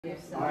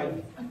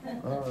Aye.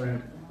 All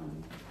right.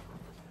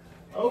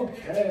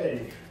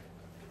 Okay.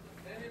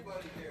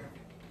 Anybody here?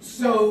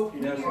 So,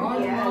 Yes.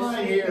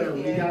 online here,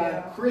 we Yeah.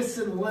 got Chris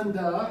and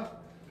Linda.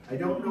 I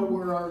don't know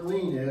where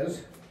Arlene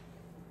is,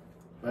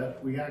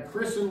 but we got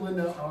Chris and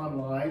Linda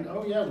online.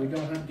 Oh yeah, we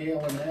don't have Gail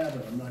and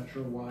Adam. I'm not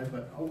sure why,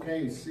 but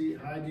okay. See,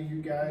 hi to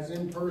you guys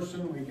in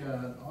person. We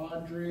got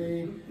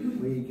Audrey,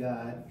 we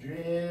got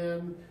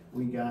Jan,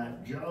 we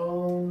got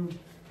Joan,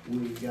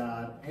 we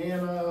got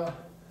Anna,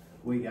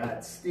 we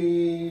got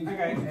Steve,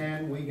 Okay.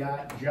 and we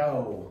got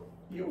Joe.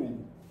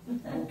 You.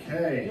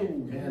 Okay,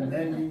 and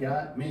then you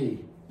got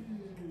me.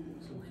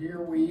 So here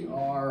we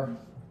are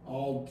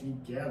all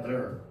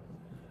together.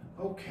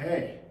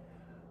 Okay.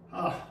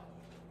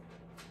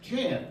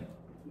 Jan,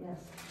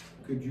 Yes.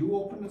 could you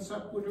open us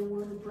up with a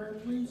word of prayer,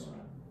 please?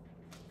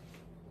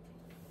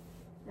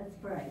 Let's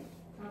pray.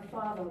 Our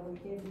Father, we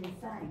give you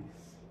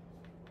thanks.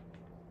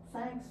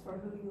 Thanks for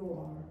who you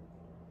are.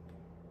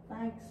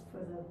 Thanks for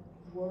the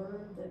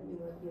word that you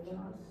have given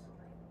us.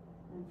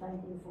 And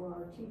thank you for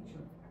our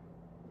teacher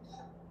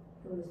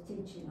who is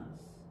teaching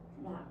us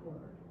that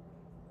word.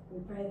 We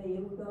pray that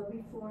you will go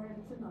before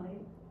him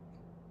tonight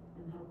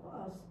and help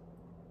us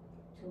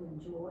to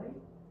enjoy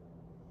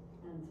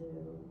and to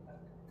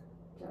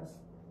just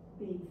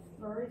be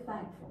very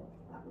thankful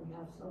that we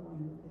have someone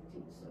who can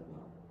teach so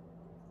well.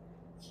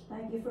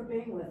 Thank you for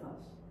being with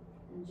us.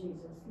 In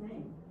Jesus'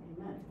 name,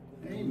 amen.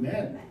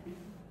 Amen.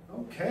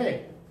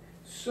 Okay,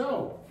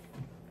 so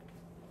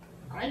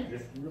I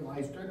just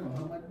realized I don't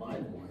have my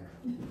Bible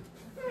here.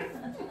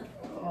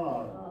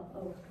 Oh,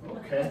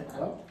 okay,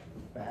 well,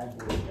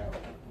 bad way to go.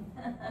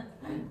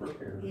 I'm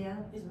prepared. Yeah.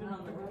 He's been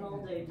on the run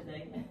all day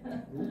today.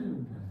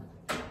 Ooh.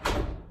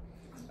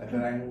 I bet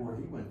I know where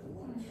he went to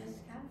lunch. Yes,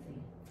 Kathy.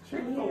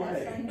 Chick-fil-A.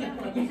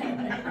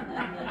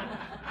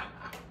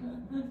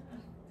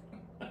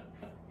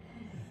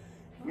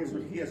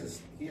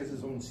 He has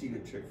his own seat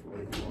at Chick-fil-A.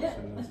 He wants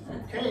to- that's his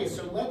own- Okay,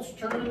 so let's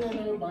turn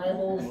in our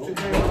Bibles to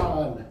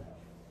John.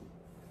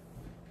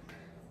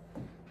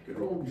 Good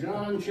old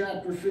John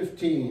chapter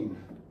 15.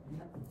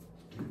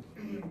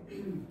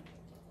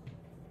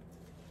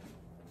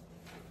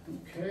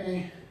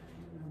 Okay.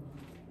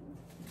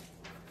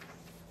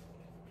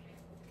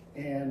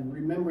 And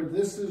remember,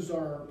 this is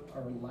our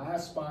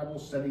last Bible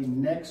study.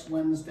 Next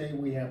Wednesday,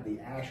 we have the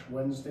Ash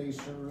Wednesday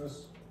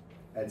service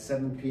at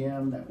 7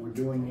 p.m. that we're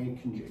doing in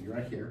conjunction,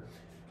 right here,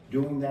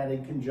 doing that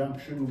in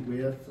conjunction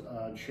with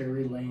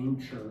Cherry Lane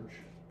Church.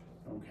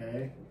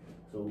 Okay?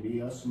 So it'll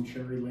be us and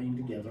Cherry Lane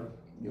together.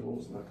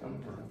 Neola's not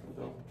coming, or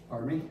no?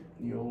 Pardon me?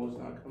 Neola's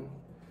not coming?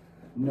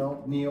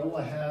 No,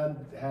 Neola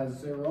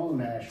has their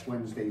own Ash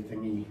Wednesday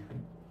thingy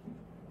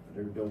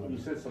they're doing. You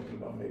said something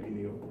about maybe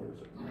Neola or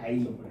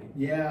somebody.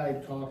 Yeah, I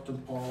talked to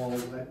Paul,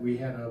 that we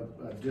had a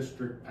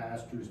district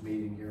pastors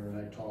meeting here, and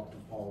I talked to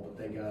Paul, but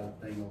they got a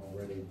thing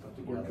already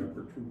put We're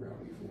together. too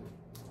rowdy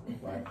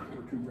for Right. it.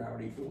 We're too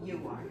rowdy for it.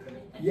 You are.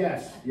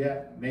 Yes,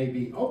 yeah,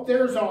 maybe. Oh,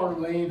 there's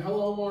Arlene.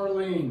 Hello,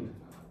 Arlene.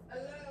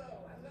 Hello.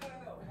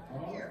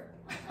 Oh. Here.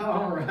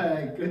 All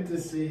right, good to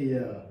see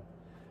you.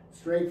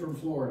 Straight from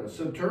Florida.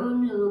 So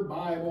turn your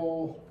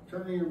Bibles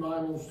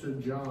to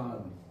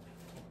John,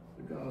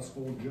 the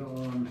Gospel of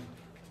John,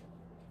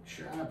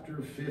 chapter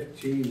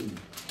 15.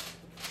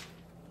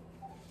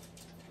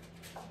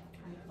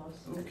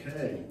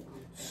 Okay,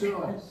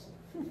 so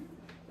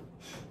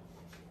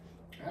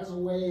as a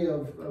way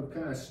of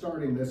kind of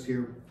starting this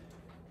here,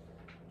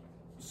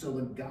 so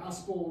the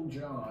Gospel of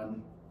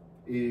John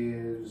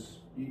is,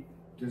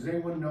 does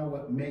anyone know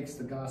what makes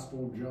the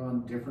Gospel of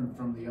John different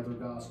from the other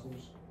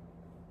Gospels?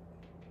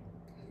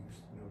 I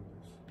used to know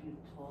this. You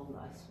told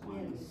us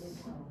Yeah, you once, did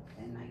so.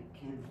 and I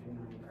can't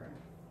remember.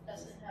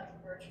 Doesn't have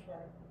a virgin birth.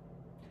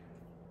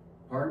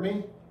 Pardon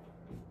me?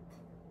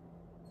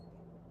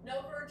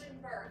 No virgin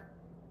birth.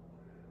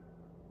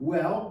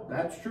 Well,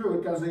 that's true.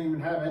 It doesn't even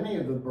have any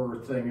of the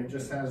birth thing. It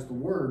just has the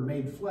word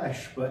made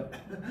flesh, but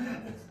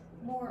It's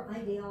more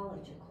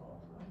ideological,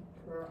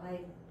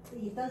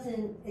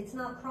 it's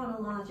not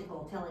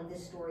chronological, telling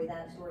this story,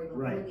 that story, but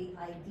more Right. the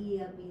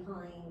idea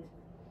behind,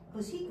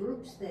 because he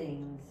groups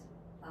things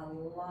a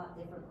lot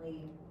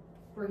differently,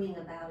 bringing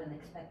about an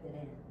expected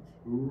end.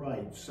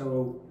 right.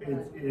 So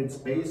it's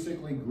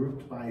basically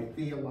grouped by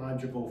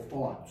theological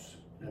thoughts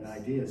and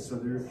ideas. So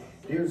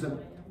there's a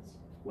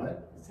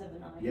what?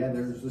 7 items. Yeah,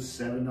 there's the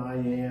 7 I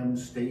am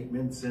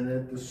statements in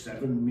it, the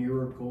 7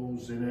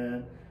 miracles in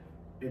it.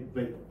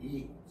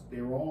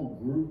 They're all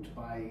grouped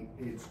by,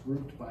 it's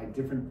grouped by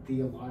different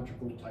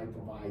theological type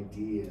of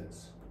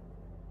ideas.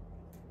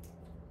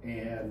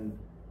 And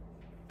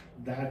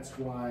that's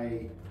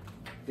why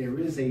there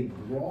is a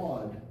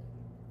broad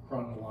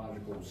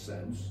chronological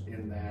sense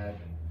in that,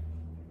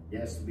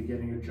 yes, the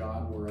beginning of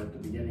John, we're at the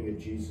beginning of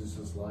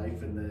Jesus's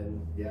life, and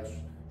then, yes,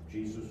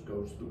 Jesus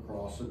goes to the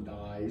cross and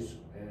dies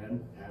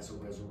and has a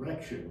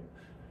resurrection.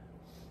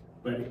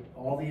 But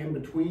all the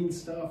in-between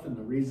stuff, and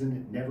the reason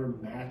it never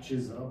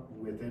matches up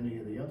with any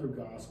of the other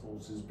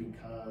Gospels is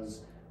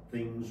because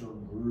things are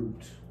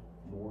grouped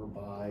more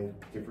by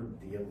different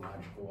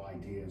theological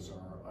ideas,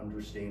 our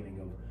understanding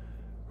of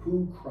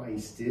who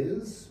Christ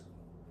is,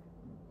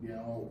 you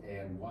know,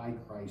 and why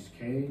Christ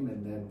came,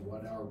 and then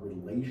what our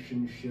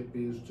relationship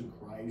is to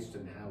Christ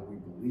and how we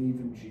believe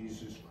in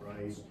Jesus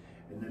Christ,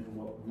 and then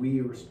what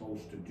we are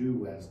supposed to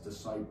do as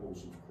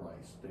disciples of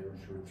Christ. There's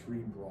your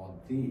three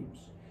broad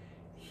themes.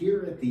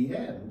 Here at the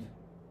end,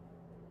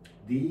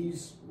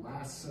 these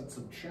last sets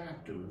of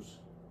chapters,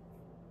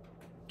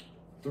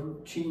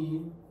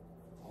 13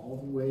 all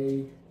the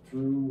way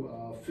through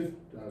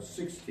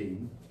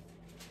 17,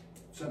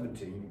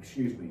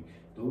 excuse me,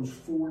 those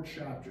 4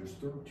 chapters,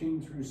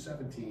 13 through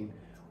 17,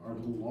 are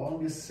the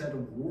longest set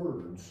of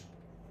words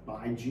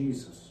by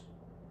Jesus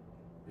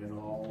in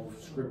all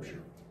of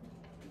Scripture.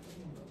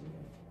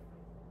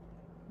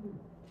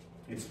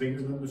 It's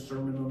bigger than the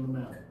Sermon on the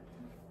Mount.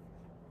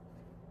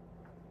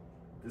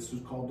 This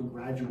is called the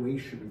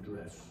graduation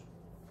address,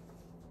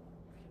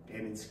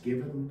 and it's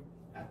given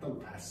at the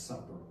Last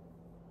Supper.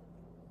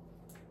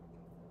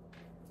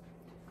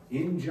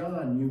 In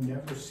John, you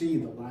never see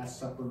the Last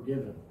Supper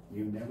given.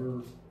 You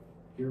never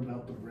hear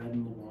about the bread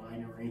and the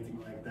wine or anything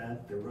like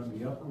that. They're in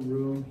the upper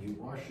room. He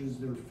washes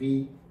their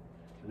feet,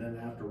 and then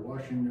after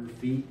washing their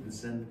feet and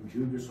sending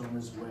Judas on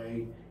his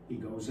way, he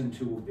goes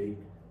into a big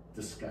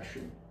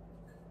discussion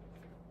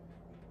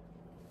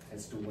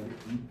as to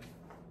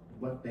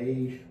what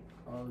they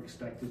are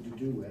expected to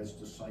do as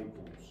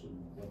disciples,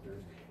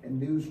 and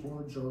these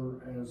words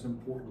are as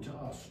important to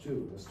us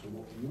too, as to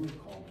what we're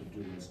called to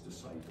do as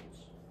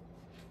disciples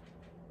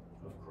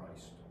of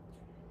Christ.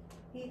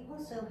 He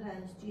also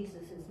has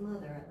Jesus'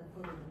 mother at the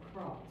foot of the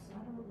cross. I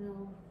don't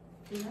know,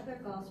 the other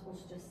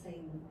Gospels just say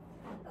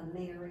a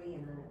Mary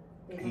and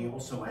a... they He don't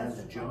also has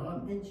specify.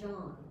 John. And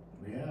John.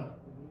 Yeah.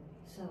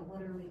 So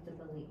what are we to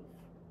believe?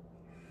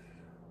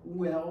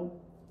 Well,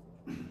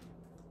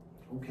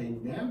 okay,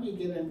 now you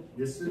get in,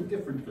 this is a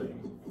different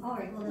thing. All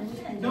right, well then we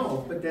can...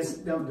 No, but this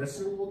is a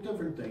little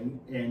different thing,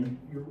 and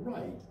you're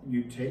right.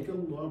 You take a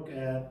look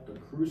at the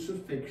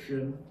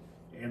crucifixion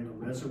and the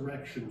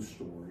resurrection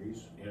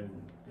stories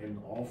in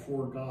all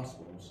 4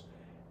 Gospels,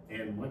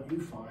 and what you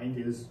find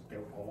is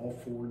they're all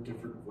 4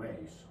 different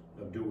ways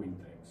of doing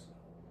things.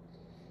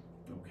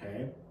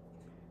 Okay?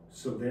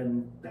 So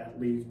then that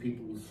leaves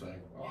people to say,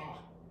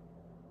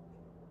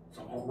 it's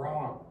all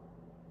wrong.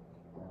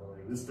 Or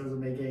this doesn't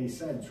make any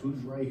sense.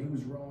 Who's right,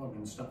 who's wrong,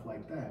 and stuff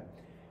like that.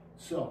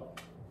 So,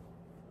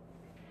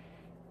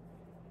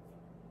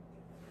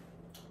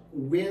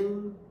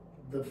 when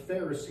the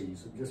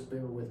Pharisees, and just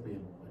bear with me a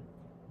moment,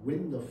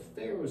 when the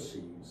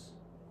Pharisees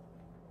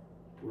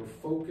were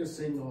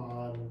focusing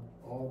on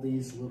all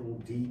these little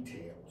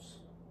details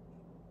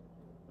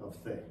of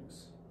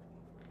things,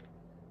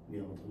 you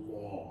know, the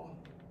law,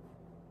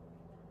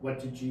 what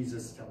did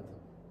Jesus tell them?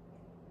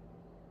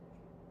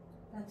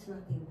 That's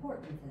not the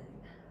important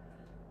thing.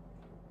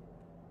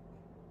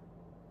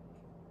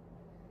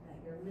 That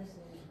you're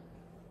missing.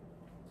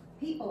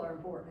 People are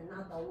important,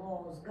 not the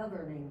laws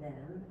governing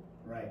them.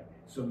 Right.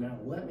 So now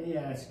let me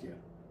ask you,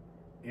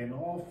 in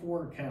all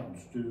 4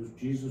 accounts, does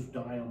Jesus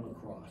die on the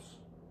cross?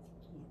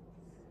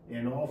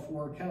 In all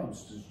 4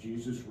 accounts, does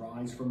Jesus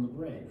rise from the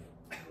grave?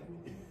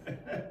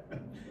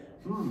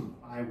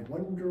 I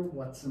wonder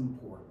what's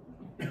important.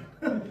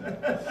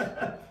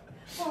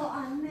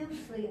 Well,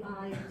 mostly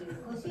I do,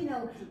 because you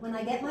know, when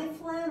I get my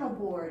flannel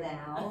board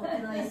out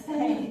and I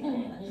say,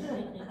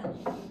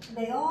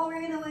 they all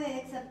ran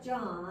away except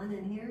John,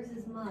 and here's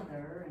his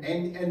mother.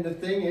 And the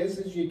thing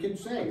is you can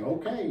say,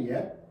 okay,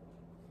 yep,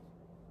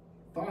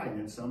 fine.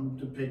 And some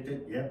depict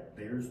it, yep,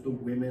 there's the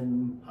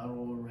women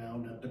huddled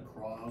around at the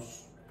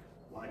cross,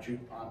 watching.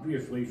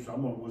 Obviously,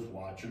 someone was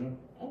watching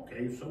it.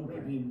 Okay, so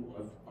maybe it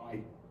was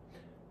fine.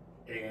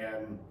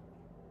 And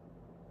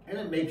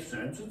it makes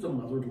sense. It's a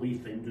motherly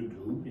thing to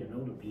do, you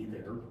know, to be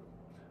there.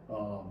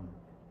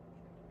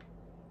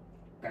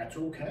 That's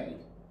okay.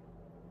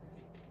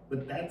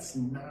 But that's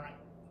not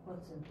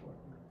What's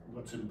important?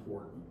 what's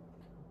important.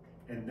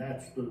 And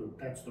that's the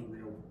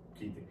real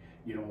key thing.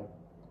 You know,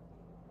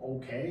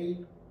 okay,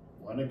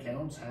 one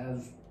account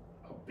has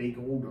a big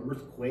old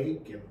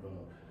earthquake and the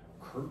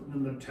curtain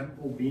in the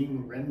temple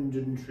being rent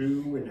in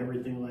two and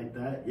everything like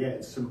that. Yeah,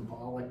 it's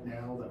symbolic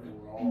now that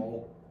we're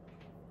all,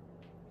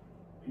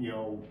 you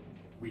know,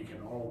 we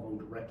can all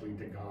go directly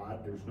to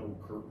God. There's no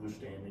curtain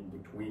standing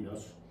between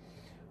us.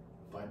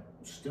 But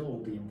still,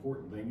 the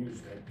important thing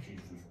is that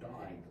Jesus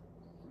died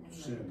for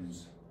your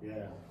sins.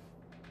 Yeah.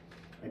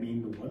 I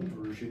mean, the one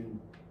version,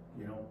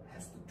 you know,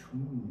 has the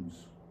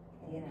tombs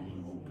all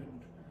being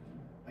opened.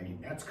 I mean,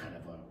 that's kind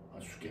of a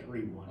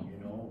scary one, you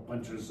know, a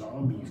bunch of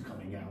zombies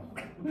coming out.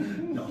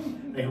 No,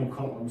 they don't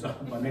call them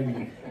zombies, but I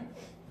mean,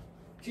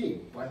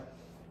 gee, but,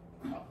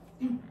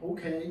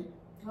 okay.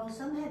 Well,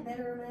 some had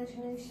better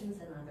imaginations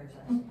than others,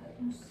 I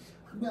suppose.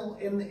 Well,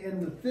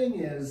 and the thing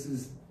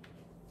is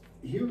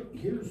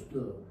here's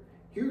the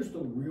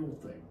real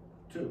thing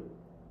too.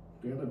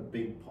 The other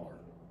big part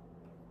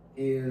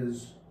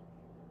is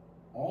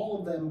all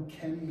of them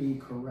can be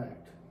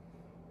correct.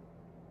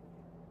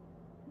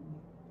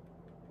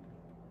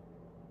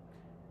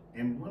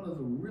 And one of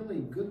the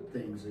really good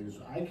things is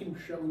I can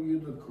show you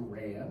the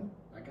Quran.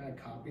 I got a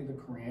copy of the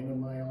Quran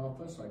in my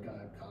office. I got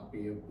a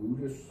copy of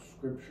Buddhist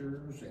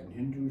scriptures and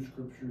Hindu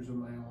scriptures in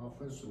my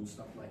office and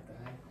stuff like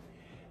that.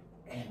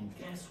 And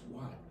guess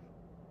what?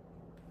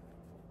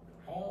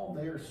 All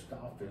their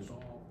stuff is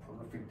all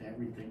perfect.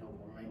 Everything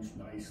aligns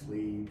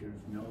nicely. There's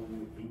no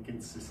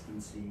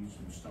inconsistencies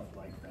and stuff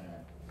like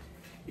that.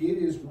 It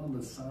is one of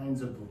the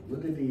signs of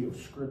validity of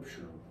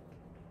Scripture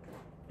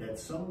that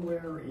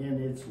somewhere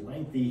in its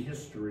lengthy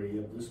history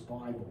of this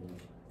Bible,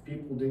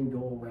 people didn't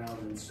go around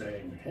and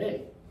saying,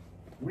 hey,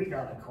 we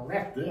gotta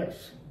correct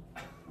this.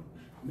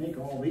 Make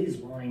all these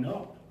line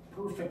up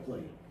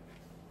perfectly.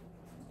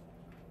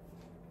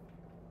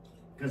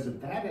 Because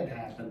if that had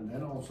happened,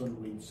 then all of a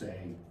sudden we'd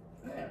say,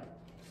 yeah,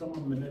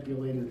 someone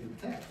manipulated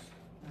the text.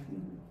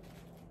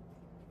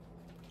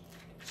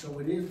 So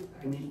it is,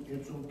 I mean,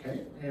 it's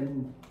okay.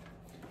 And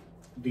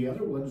the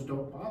other ones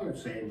don't bother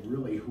saying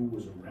really who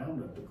was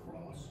around at the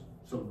cross.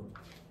 So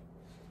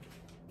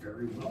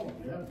very well,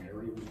 yeah,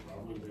 Mary was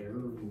probably there,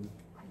 and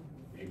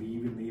maybe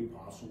even the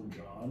Apostle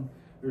John.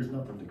 There's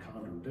nothing to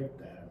contradict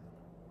that.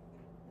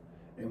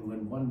 And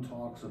when one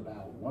talks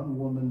about one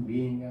woman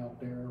being out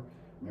there,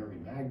 Mary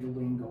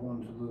Magdalene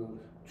going to the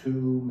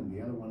tomb, and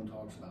the other one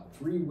talks about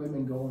 3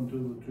 women going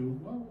to the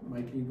tomb, well, it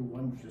might be the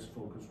one just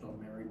focused on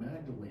Mary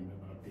Magdalene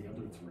and not the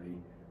other 3.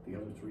 The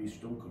other 3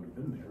 still could have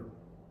been there.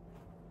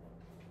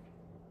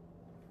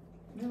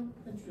 No,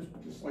 it's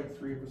Just like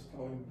 3 of us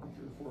telling,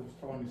 3 or 4 of us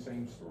telling the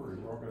same story.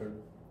 We're all gonna,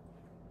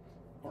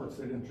 parts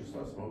that interest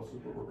us most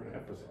is what we're gonna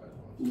emphasize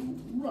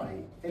on.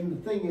 right. And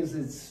the thing is,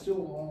 it's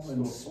still all Still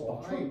all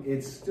inspired. true.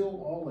 It's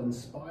still all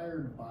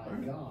inspired by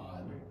Right. God.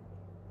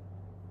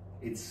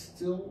 It's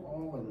still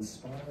all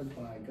inspired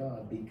by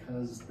God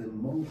because the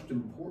most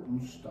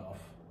important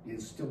stuff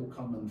is still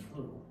coming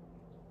through.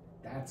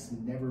 That's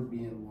never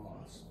being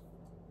lost.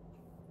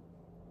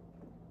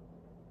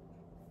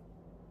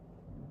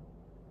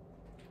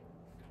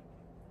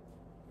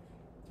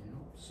 You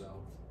know,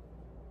 so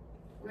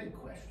great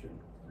question.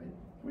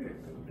 We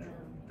didn't do that.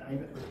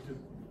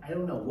 I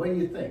don't know. What do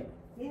you think?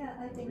 Yeah,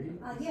 I think, Agree?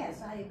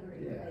 yes, I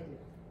agree, Yeah.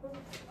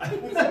 I do.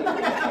 It's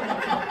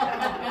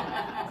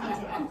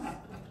details.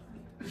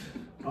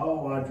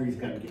 Oh, Audrey's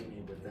gonna get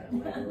me with that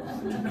later on.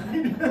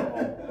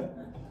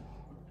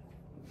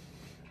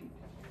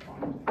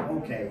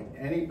 Okay,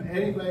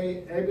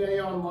 anybody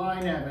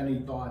online have any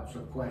thoughts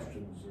or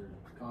questions or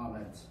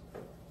comments?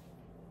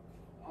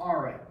 All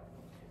right,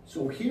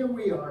 so here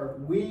we are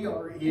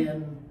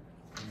in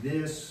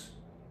this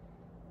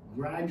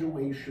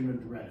graduation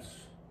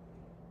address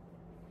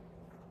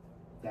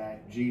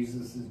that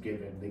Jesus is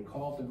given. They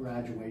call it the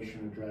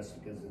graduation address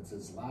because it's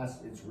his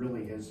last, it's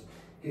really his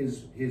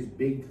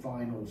big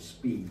final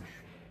speech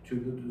to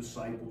the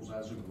disciples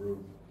as a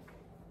group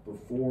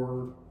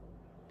before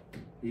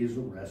he is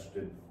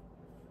arrested.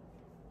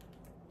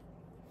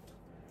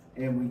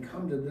 And we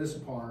come to this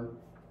part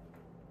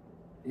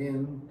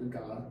in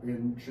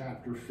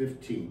chapter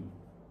 15.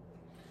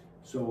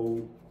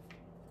 So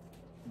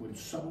would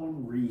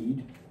someone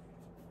read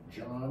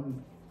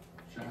John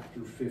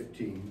chapter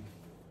 15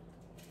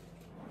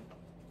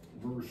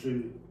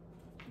 verses,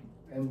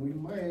 and we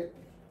might,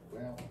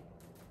 well,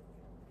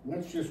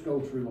 let's just go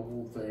through the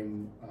whole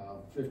thing,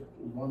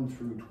 1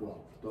 through 12,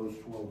 those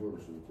 12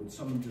 verses. Would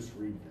someone just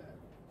read that,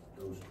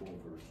 those 12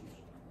 verses?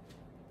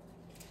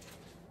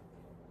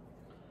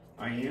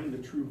 I am the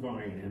true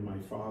vine, and my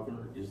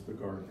Father is the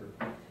gardener.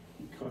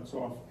 He cuts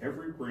off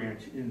every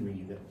branch in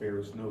me that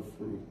bears no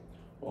fruit,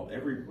 while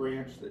every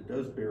branch that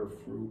does bear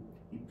fruit,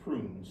 he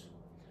prunes,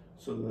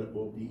 so that it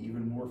will be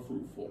even more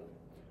fruitful.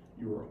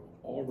 You are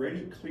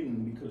already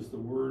clean because the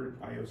word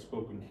I have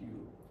spoken to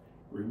you.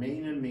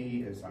 Remain in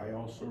me as I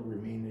also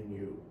remain in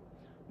you.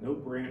 No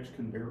branch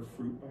can bear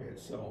fruit by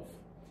itself.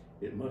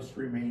 It must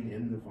remain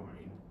in the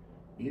vine.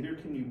 Neither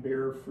can you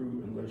bear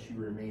fruit unless you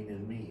remain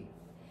in me.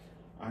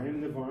 I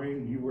am the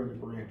vine, you are the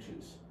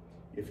branches.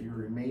 If you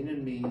remain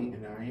in me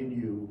and I in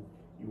you,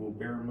 you will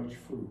bear much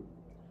fruit.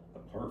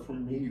 Apart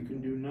from me, you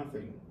can do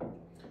nothing.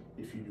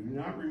 If you do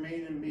not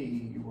remain in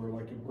me, you are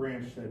like a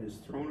branch that is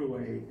thrown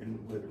away and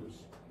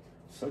withers.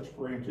 Such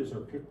branches are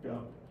picked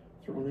up,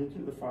 thrown into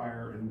the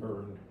fire, and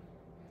burned.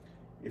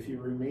 If you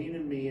remain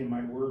in me and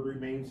my word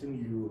remains in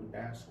you,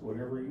 ask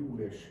whatever you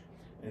wish,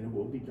 and it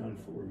will be done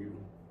for you.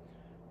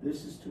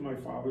 This is to my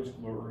Father's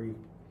glory,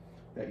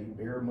 that you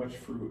bear much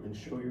fruit and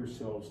show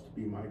yourselves to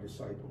be my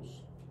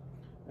disciples.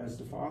 As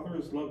the Father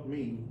has loved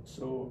me,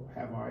 so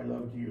have I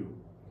loved you.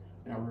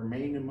 Now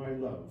remain in my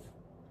love.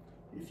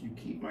 If you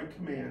keep my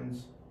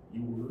commands,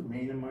 you will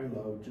remain in my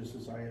love, just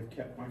as I have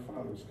kept my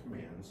Father's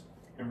commands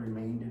and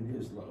remained in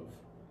his love.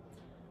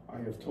 I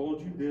have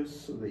told you this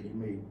so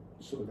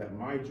that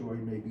my joy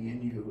may be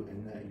in you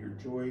and that your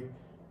joy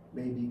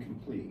may be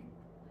complete.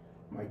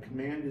 My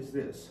command is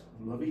this: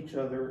 love each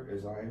other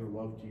as I have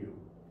loved you.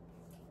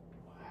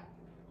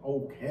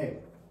 Okay.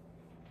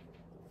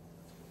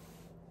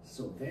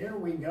 So there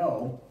we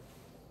go.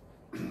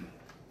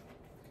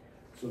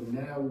 So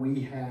now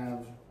we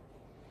have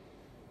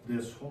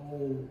this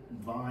whole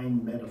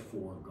vine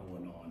metaphor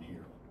going on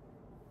here.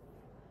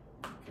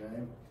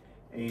 Okay?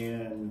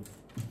 And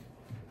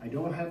I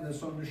don't have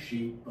this on the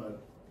sheet,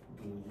 but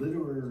the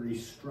literary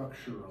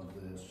structure of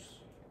this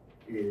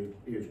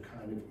is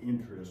kind of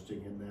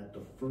interesting in that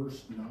the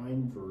first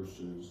 9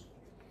 verses,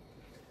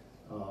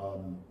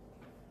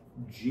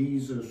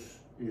 Jesus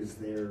is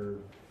there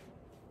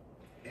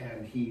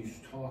and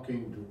he's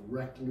talking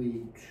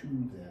directly to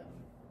them.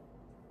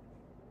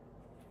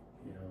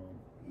 You know,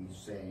 he's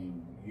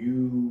saying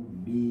you,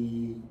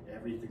 me,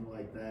 everything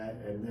like that.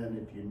 And then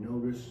if you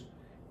notice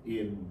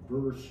in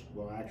verse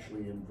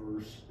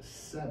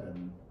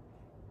 7,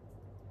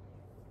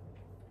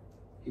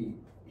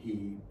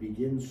 he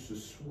begins to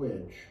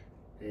switch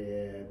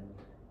and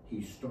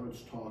he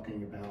starts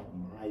talking about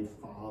my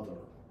Father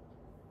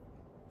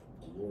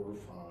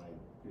glorified,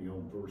 you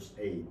know, verse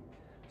 8.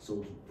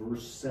 So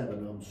verse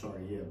 7,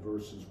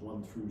 verses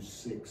 1 through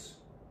 6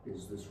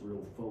 is this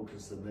real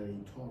focus, and then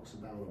he talks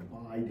about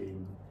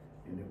abiding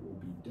and it will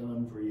be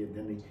done for you, and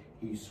then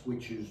he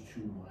switches to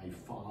my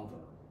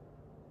Father.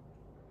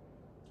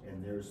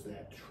 And there's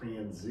that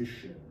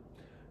transition.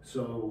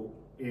 So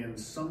in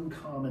some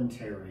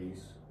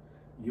commentaries,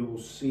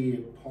 you'll see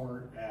it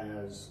part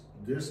as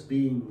this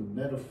being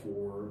the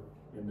metaphor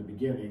in the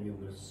beginning,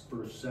 in this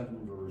first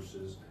 7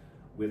 verses,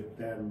 with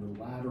then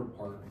the latter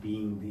part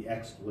being the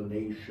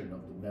explanation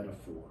of the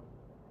metaphor.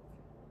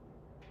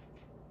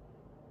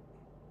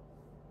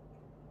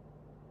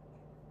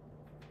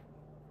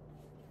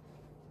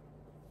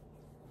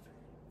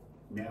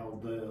 Now,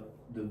 the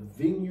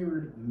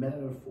vineyard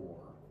metaphor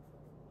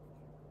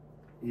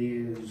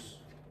is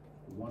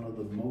one of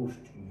the most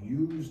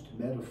used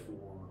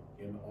metaphor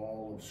in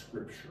all of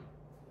Scripture.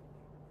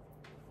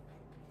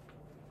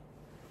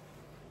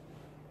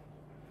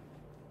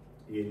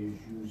 It is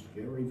used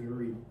very,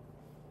 very,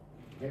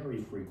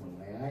 very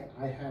frequently.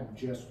 I have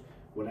just,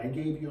 what I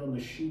gave you on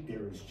the sheet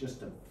there is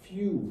just a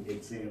few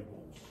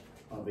examples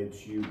of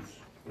its use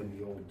in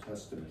the Old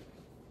Testament.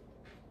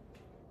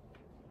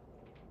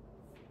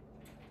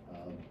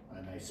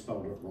 And I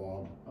spelled it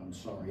wrong, I'm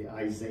sorry.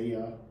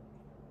 Isaiah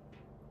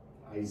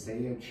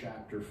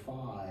chapter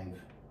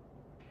 5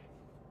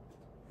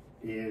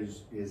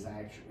 is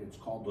actually, it's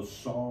called the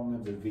Song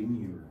of the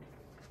Vineyard.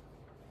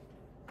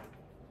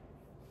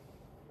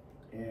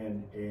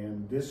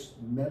 And this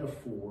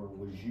metaphor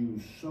was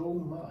used so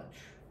much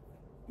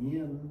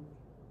in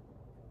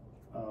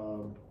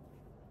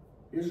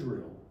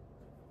Israel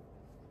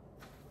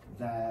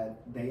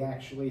that they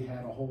actually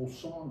had a whole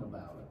song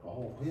about it, a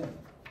whole hymn,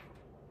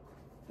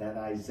 that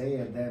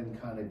Isaiah then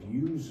kind of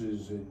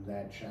uses in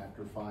that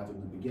chapter 5 in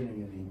the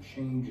beginning, and he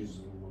changes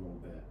it a little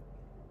bit.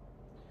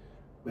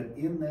 But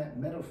in that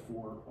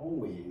metaphor,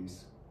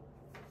 always,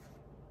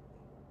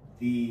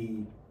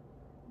 the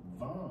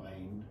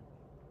vine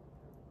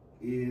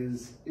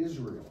is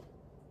Israel.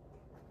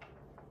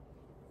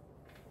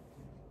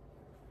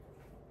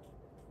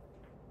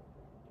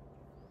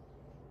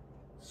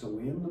 So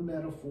in the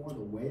metaphor,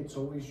 the way it's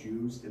always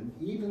used, and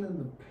even in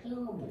the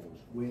parables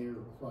where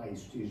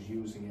Christ is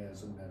using it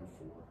as a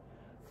metaphor,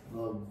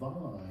 the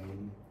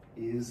vine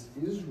is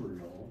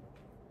Israel.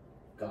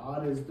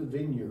 God is the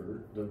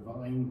vineyard, the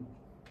vine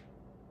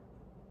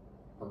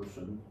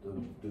person,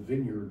 the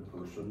vineyard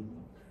person,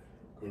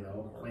 you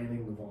know,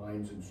 planting the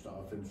vines and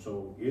stuff. And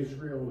so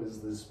Israel is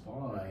this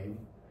vine,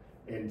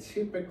 and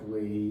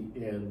typically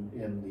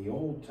in the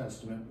Old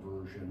Testament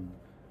version,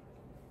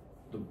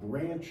 the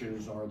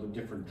branches are the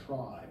different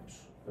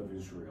tribes of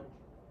Israel.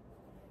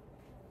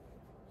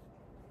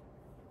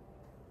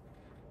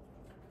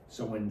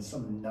 So in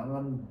some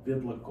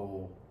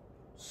non-biblical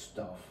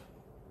stuff,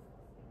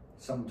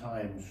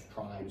 sometimes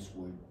tribes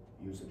would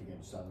use it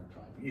against other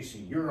tribes. You see,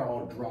 you're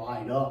all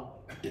dried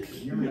up.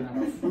 You're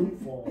not a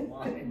fruitful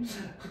vine.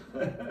 You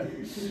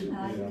can see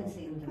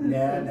them.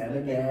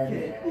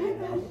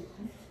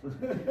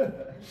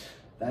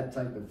 That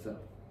type of stuff.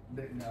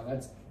 Now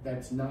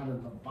that's not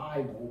in the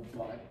Bible,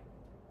 but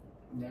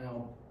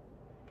now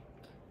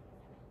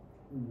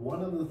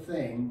one of the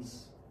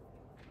things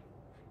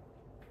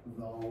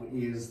though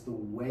is the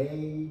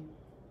way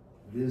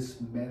this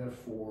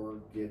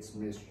metaphor gets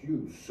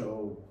misused.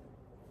 So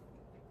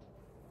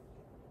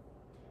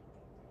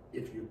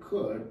if you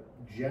could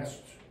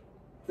just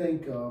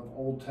think of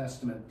Old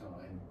Testament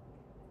time,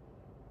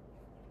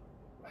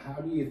 how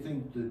do you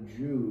think the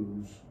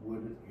Jews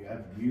would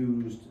have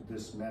used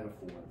this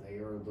metaphor? They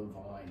are the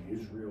vine,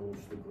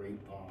 Israel's the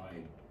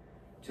grapevine.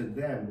 To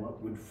them,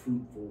 what would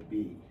fruitful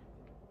be,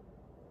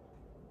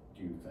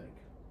 do you think?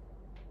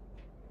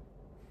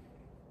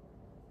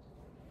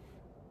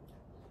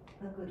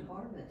 A good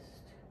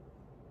harvest.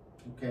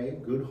 Okay,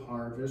 good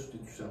harvest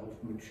itself,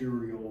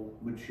 material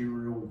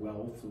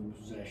wealth and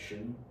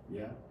possession,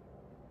 yeah.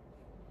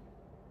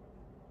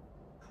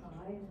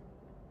 Pride.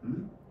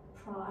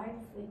 Pride,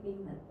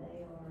 thinking that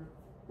they are.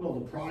 Well,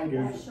 the pride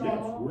is, Special.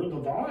 yes, we're the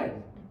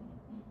vine.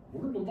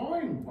 We're the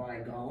vine, by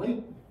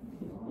golly.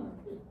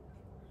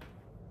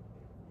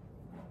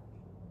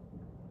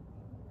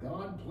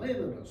 God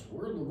planted us,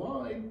 we're the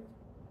vine.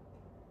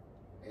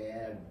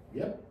 And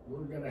yep,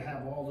 we're gonna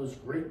have all this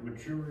great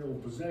material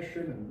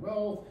possession and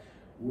wealth.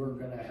 We're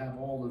gonna have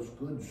all this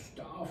good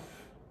stuff.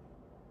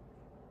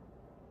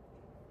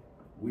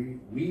 We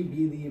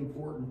be the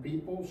important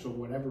people, so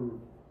whatever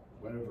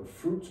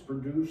fruit's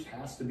produced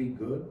has to be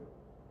good,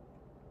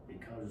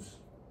 because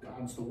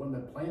God's the one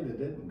that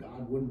planted it, and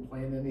God wouldn't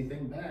plant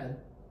anything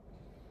bad.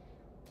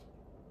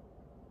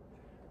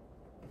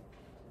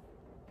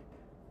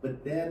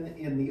 But then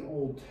in the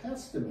Old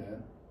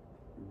Testament,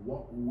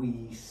 what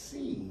we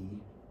see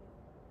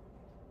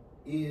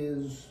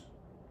is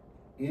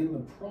in the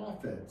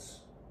prophets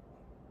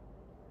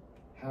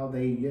how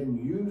they then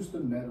use the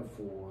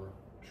metaphor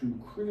to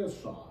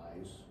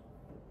criticize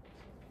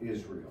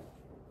Israel,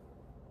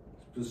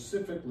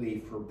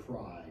 specifically for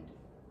pride,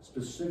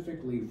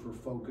 specifically for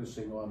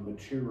focusing on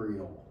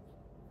material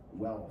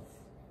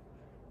wealth,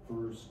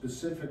 for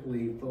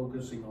specifically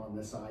focusing on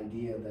this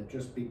idea that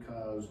just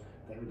because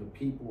they're the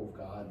people of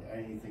God,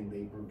 anything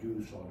they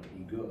produce ought to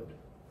be good.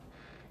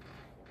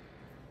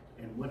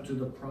 And what do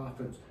the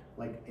prophets,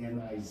 like in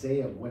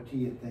Isaiah, what do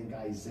you think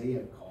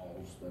Isaiah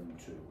calls them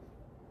to?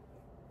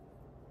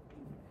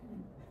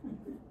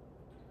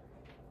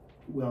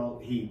 Well,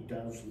 he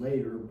does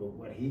later, but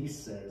what he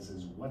says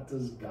is, what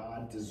does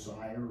God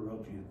desire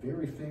of you?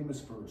 Very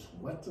famous verse.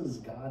 What does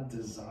God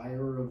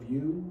desire of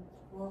you?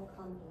 Walk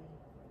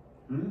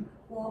humbly.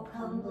 Walk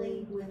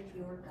humbly with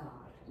your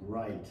God.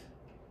 Right.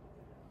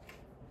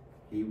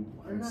 He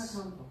They're not wants,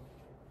 humble.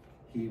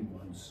 he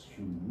wants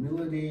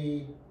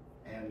humility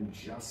and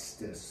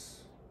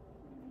justice.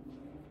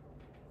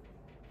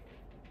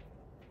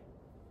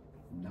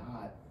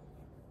 Not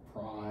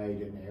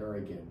pride and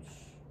arrogance.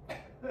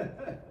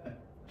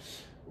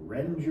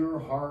 Rend your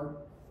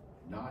heart,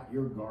 not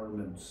your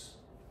garments.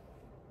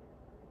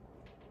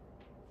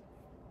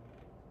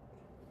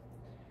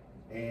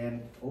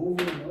 And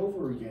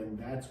over again,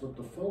 that's what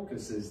the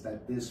focus is,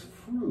 that this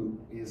fruit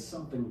is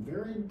something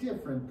very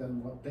different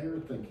than what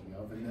they're thinking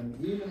of. And then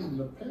even in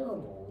the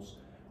parables,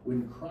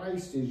 when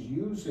Christ is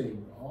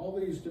using all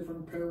these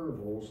different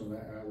parables, and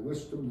I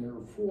list them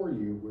there for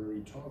you, where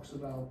he talks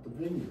about the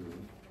vineyard,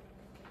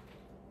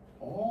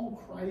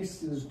 all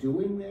Christ is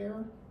doing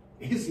there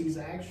is he's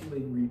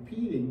actually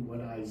repeating what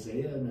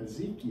Isaiah and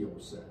Ezekiel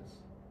says.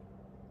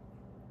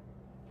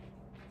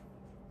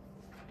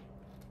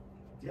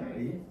 Yeah,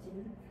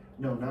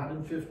 no, not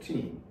in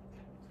 15.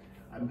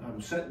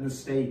 I'm setting the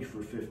stage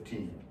for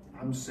 15.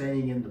 I'm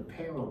saying in the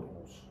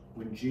parables,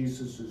 when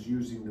Jesus is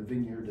using the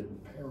vineyard in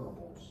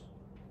parables.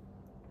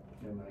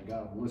 And I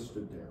got them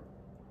listed there.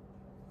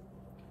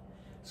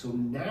 So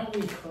now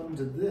we come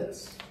to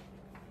this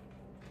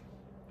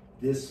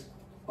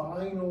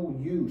final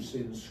use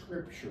in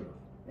Scripture.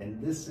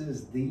 And this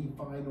is the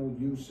final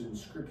use in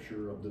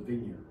Scripture of the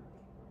vineyard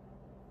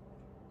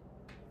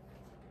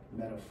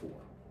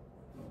metaphor.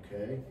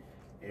 Okay?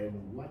 And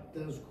what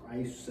does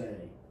Christ say?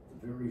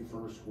 The very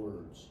first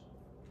words.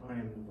 I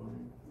am the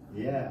vine.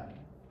 Yeah.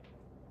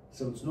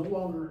 So it's no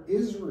longer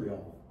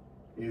Israel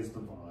is the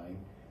vine.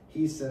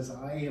 He says,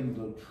 I am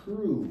the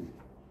true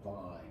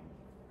vine.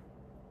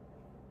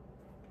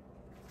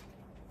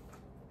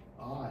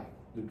 I,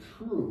 the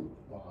true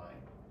vine.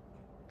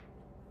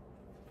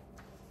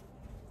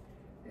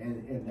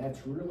 And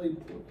that's really,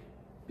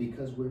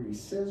 because where he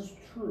says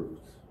truth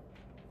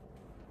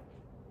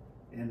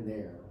in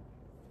there,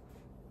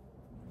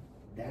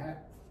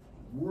 that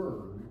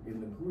word in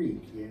the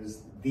Greek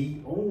is the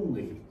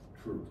only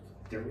truth.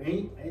 There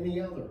ain't any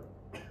other.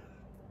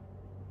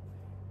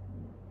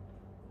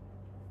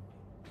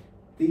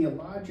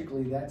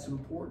 Theologically, that's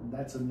important.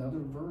 That's another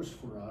verse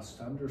for us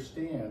to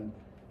understand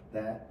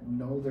that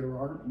no, there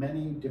aren't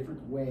many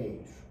different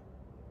ways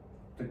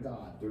to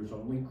God. There's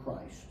only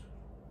Christ.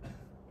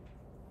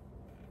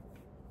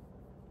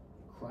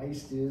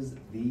 Christ is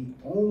the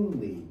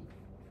only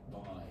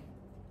vine.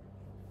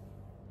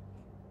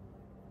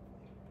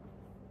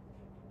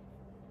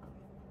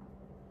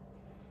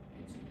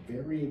 It's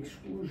very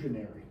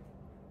exclusionary.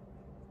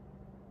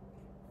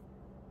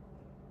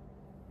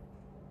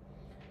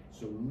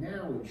 So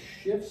now it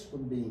shifts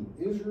from being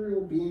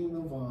Israel being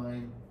the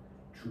vine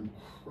to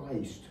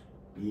Christ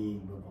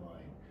being the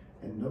vine.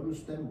 And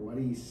notice then what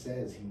he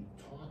says. He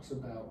talks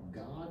about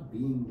God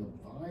being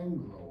the vine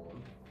grower.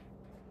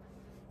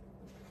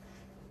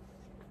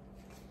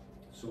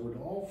 So it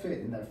all fit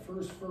in that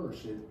first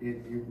verse.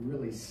 It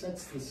really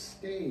sets the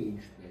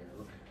stage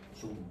there.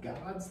 So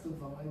God's the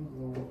vine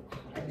grower,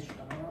 Christ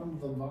on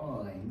the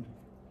vine.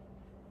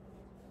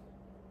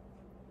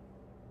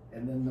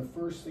 And then the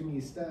first thing he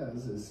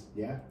says is,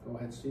 yeah, go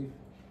ahead, Steve.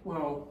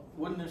 Well,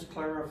 wouldn't this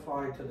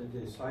clarify to the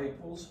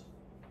disciples?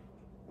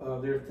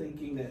 They're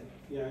thinking that,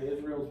 yeah,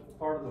 Israel's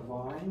part of the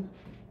vine,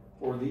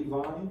 or the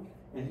vine,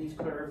 and he's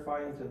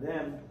clarifying to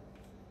them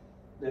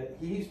that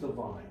he's the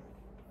vine.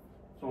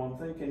 So I'm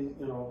thinking,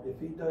 you know, if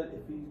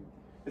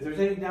there's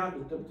any doubt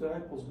in the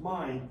disciples'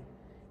 mind,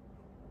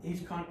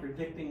 he's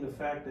contradicting the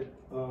fact that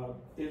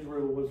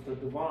Israel was the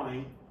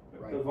vine,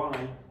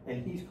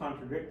 and he's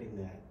contradicting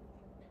that.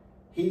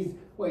 He's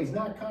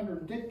not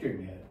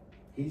contradicting it.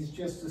 He's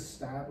just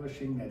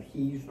establishing that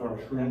he's the All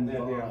right, true and then,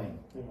 vine.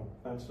 yeah,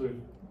 that's the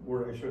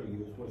word I should have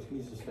used, was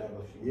he's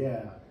establishing.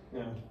 Yeah,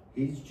 Yeah.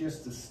 he's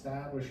just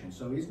establishing.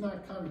 So he's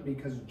not coming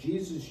because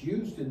Jesus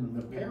used it in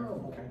the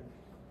parable.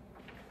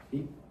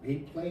 Okay. He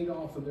played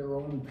off of their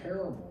own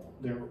parable,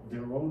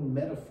 their own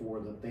metaphor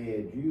that they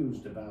had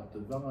used about the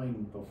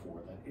vine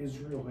before, that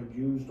Israel had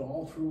used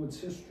all through its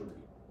history.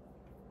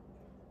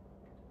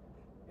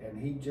 And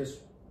he just,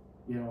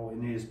 you know,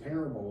 in his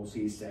parables,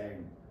 he's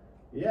saying,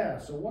 yeah,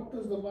 so what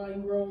does the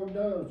vine grower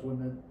does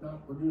when it's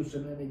not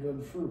producing any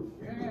good fruit?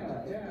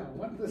 Yeah,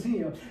 what does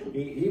he,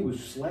 he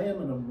was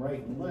slamming them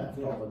right and left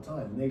all the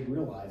time. And they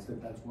realized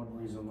that that's one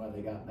reason why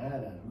they got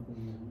mad at him.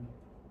 Mm-hmm.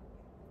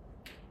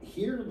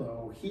 Here,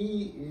 though,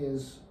 he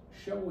is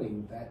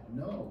showing that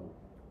no,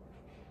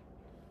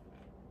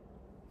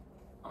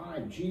 I,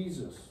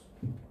 Jesus,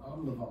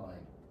 I'm the vine.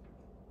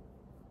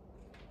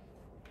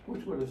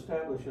 Which would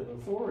establish an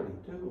authority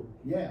too.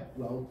 Yeah,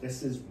 well,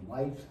 this is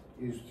life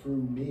is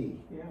through me.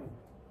 Yeah.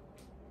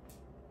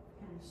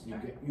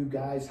 You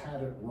guys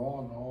had it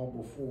wrong all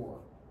before.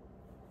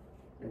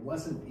 It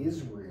wasn't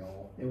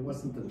Israel. It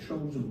wasn't the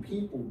chosen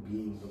people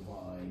being the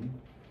vine.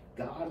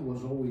 God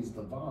was always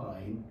the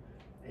vine,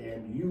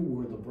 and you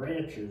were the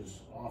branches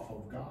off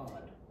of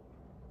God.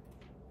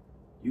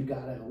 You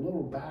got it a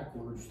little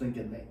backwards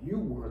thinking that you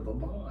were the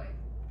vine.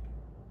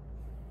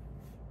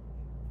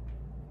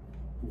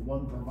 The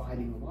one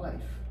providing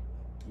life.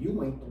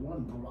 You ain't the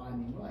one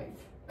providing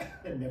life.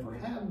 And never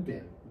have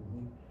been.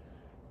 Mm-hmm.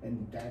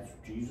 And that's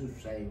Jesus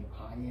saying,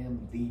 I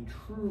am the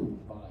true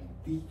vine,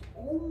 the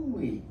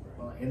only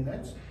vine. And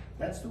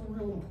that's the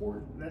real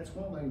important, that's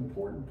one of the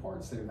important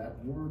parts there.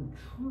 That word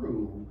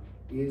true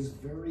is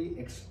very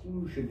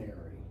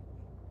exclusionary.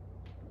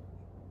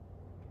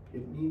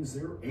 It means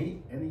there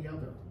ain't any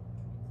other.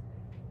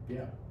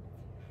 Yeah.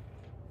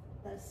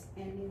 Does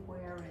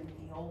anywhere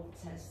in the Old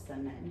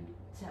Testament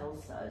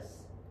tells us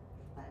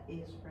that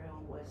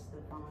Israel was the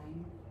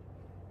vine,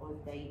 or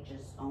they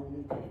just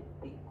owned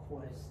it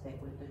because they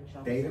were the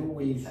chosen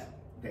people?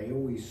 They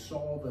always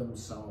saw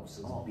themselves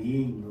as Oh.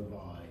 being the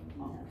vine,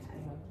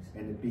 Okay.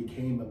 and it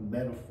became a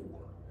metaphor.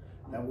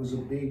 That was a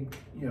big,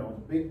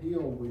 big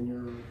deal when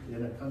you're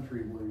in a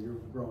country where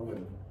you're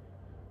growing.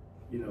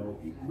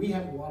 We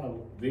have a lot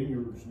of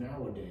vineyards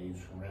nowadays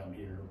around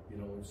here.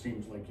 It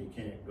seems like you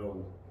can't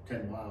go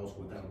 10 miles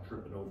without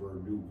tripping over a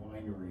new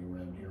winery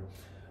around here.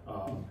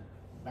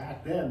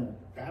 Back then,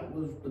 that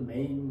was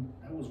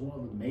one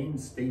of the main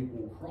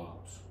staple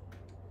crops.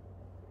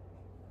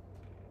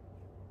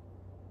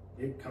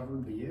 It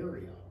covered the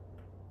area.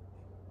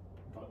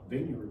 But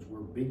vineyards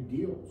were big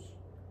deals.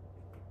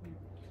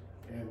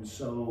 And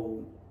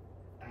so,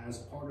 as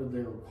part of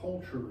their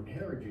culture and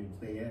heritage,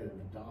 they had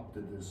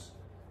adopted this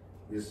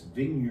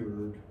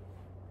vineyard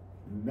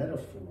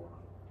metaphor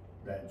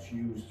that's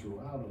used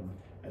throughout them.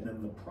 And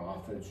then the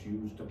prophets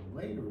used them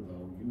later,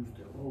 though, used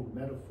their own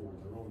metaphor,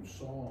 their own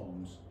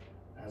songs,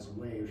 as a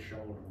way of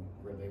showing them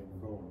where they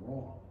were going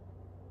wrong.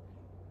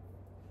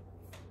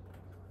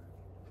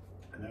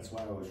 And that's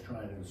why I was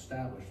trying to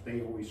establish,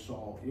 they always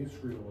saw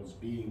Israel as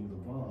being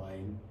the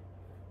vine,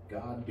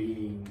 God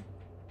being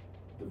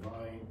the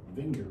vine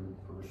vineyard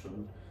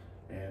person,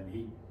 and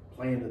he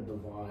planted the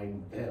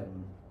vine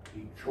them.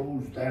 He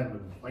chose them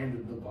and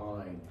planted the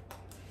vine.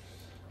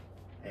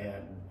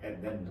 And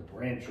then the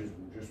branches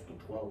were just the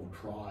 12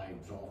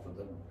 tribes off of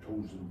the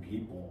chosen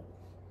people.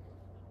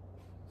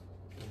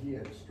 He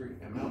had to straighten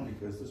them out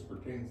because this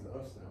pertains to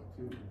us now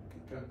too,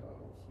 the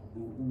Gentiles.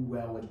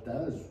 Well, it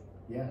does,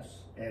 yes.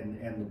 And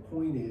the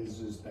point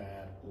is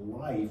that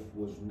life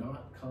was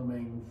not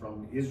coming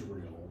from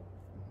Israel.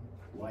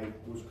 Life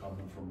was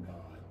coming from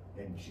God.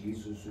 And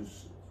Jesus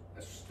is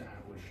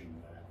establishing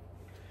that.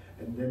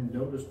 And then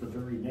notice the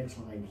very next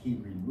line, he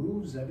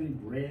removes every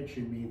branch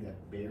in me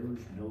that bears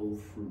no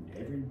fruit.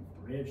 Every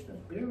branch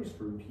that bears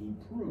fruit, he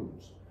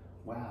prunes.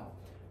 Wow,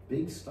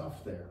 big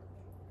stuff there.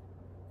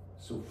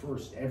 So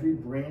first, every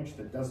branch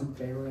that doesn't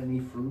bear any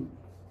fruit,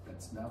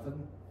 that's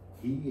nothing,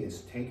 he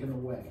is taken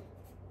away.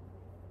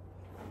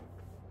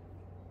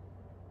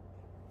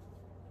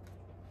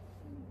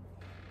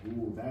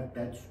 Ooh,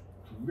 that's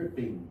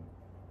dripping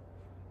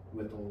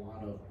with a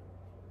lot of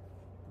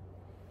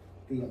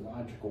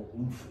theological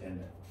oomph in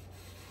it.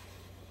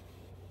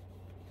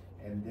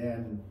 And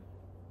then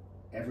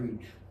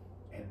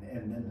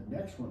and then the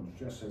next one's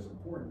just as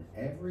important.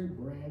 Every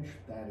branch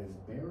that is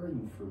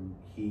bearing fruit,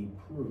 he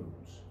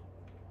prunes.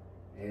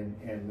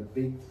 And the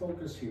big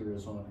focus here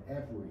is on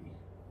every.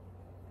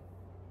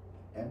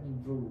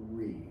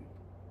 Every.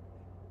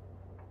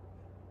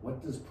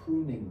 What does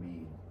pruning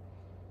mean?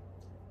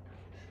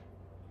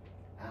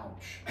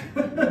 Ouch.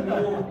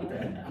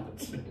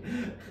 Ouch.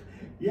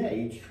 Yeah,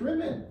 he's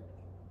trimming.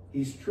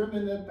 He's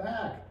trimming it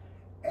back.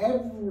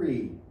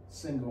 Every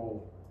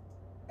single.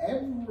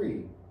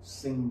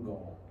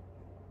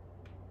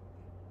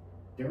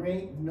 There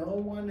ain't no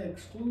one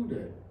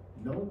excluded.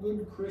 No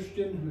good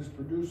Christian who's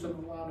producing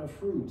a lot of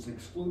fruits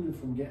excluded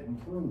from getting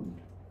pruned.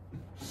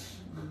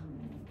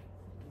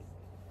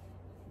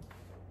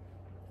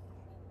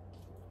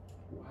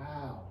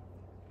 Wow.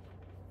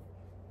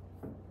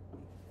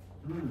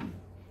 Hmm.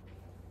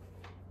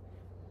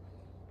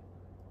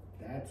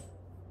 That's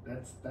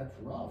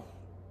rough.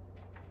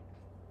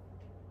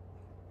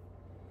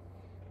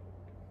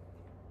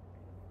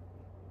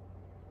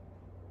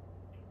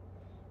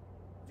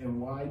 And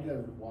why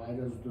does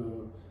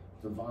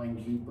the vine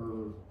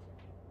keeper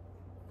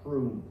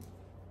prune?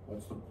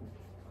 What's the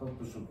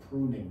purpose of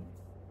pruning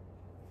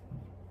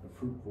the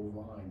fruitful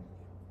vine?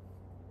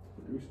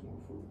 Produce more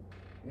food.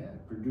 Yeah,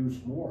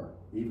 produce more,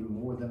 even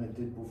more than it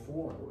did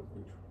before.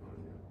 Which one,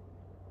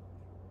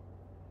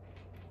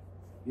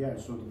 Yeah,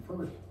 so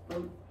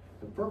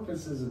the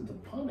purpose isn't to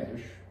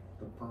punish,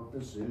 the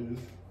purpose is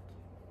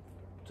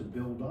to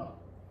build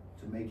up,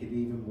 to make it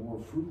even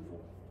more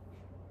fruitful.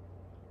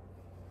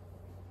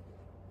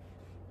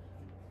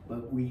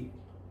 But you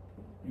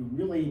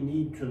really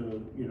need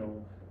to, you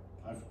know,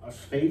 us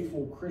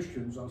faithful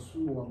Christians, us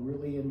who are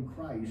really in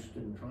Christ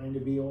and trying to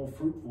be all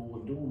fruitful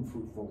and doing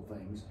fruitful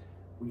things,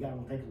 we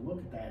gotta take a look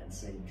at that and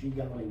say, gee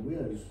golly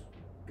whiz,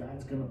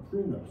 God's gonna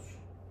prune us.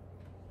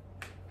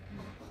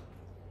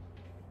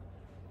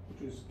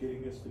 Which is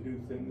getting us to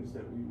do things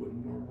that we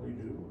wouldn't normally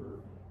do,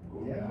 or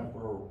going Yeah. out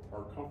of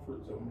our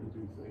comfort zone to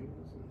do things,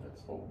 and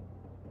that's all.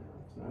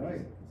 It's not Right.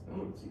 easy. It's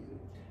not easy.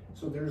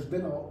 So there's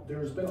been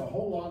a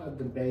whole lot of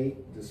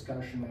debate,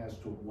 discussion as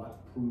to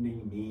what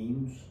pruning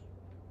means.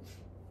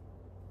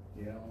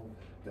 You know,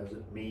 does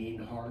it mean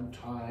hard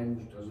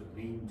times? Does it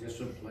mean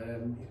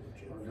discipline?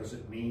 Or does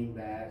it mean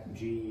that,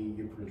 gee,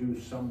 you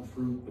produce some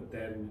fruit, but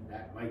then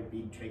that might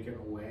be taken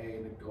away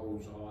and it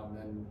goes on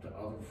then to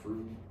other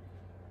fruit?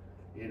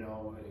 You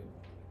know,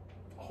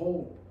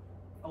 All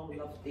of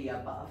the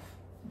above.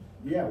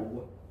 yeah,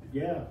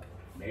 yeah,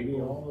 maybe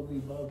all of the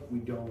above. We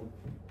don't,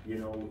 you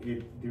know,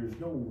 there's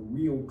no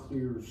real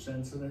clear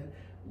sense in it.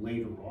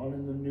 Later on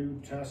in the New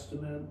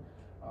Testament,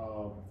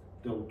 Paul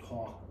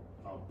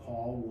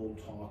will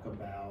talk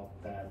about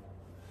that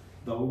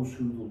those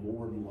who the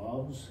Lord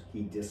loves,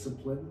 he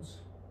disciplines.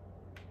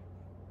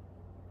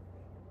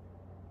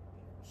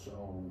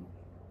 So,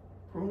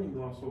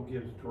 Pruning also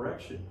gives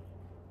direction.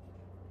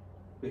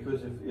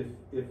 Because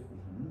if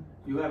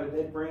you have a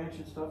dead branch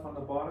and stuff on the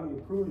bottom,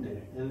 you prune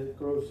it and it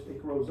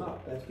grows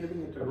up. That's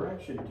giving it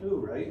direction too,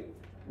 right?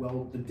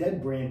 well, the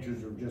dead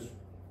branches are just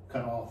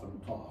cut off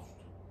and tossed.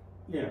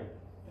 Yeah.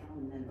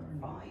 Thrown in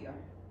the fire.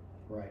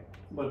 Right.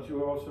 But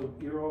you're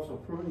also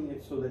pruning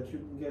it so that you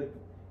can get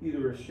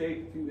either a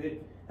shape. If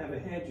you have a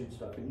hedge and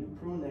stuff and you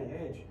prune that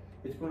hedge,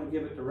 it's going to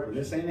give it direction.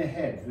 This ain't a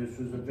hedge, this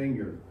is a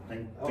vineyard.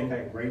 Think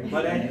Okay. great.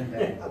 But Right,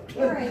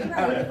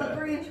 if a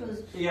branch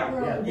was Yeah,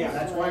 grown Yeah, this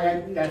that's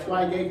way,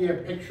 why I gave you a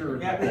picture of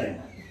the Yeah.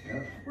 thing.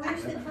 Yeah.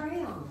 Where's the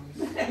crayons?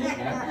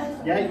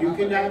 Yeah, you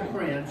can have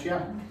crayons,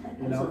 yeah.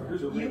 You know,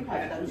 Here's a You ring.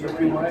 have if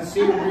you want to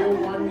see a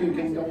real one, you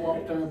can go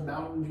up to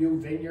Mountain View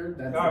Vineyard.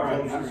 That's All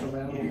right, the closest all right,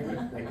 around yeah.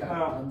 here. They got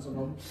Well. tons of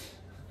them.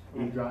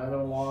 You driving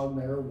along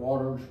there,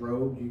 Waters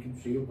Road, you can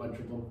see a bunch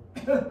of them.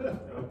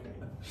 Okay.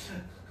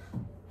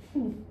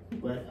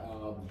 But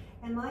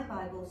And my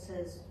Bible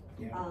says,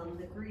 yeah.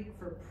 the Greek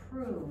for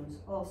prunes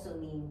also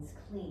means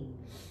clean.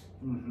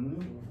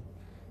 Mm-hmm.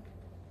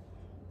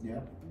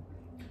 Yep.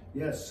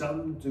 Yes,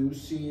 some do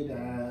see it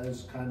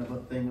as kind of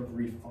a thing of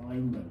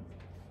refinement.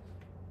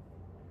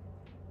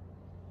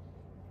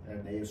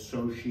 And they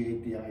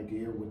associate the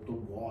idea with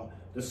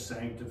the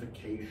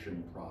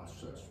sanctification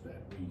process,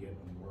 that we get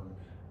more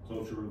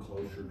closer and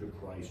closer to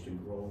Christ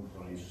and grow in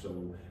Christ, so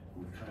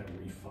we're kind of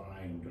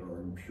refined, our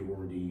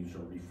impurities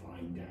are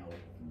refined out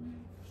and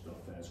stuff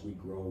as we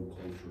grow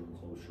closer and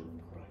closer in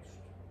Christ.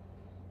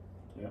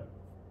 Yep.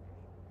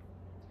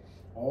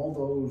 All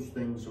those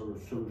things are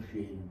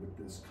associated with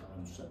this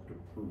concept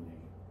of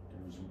pruning.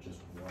 There isn't just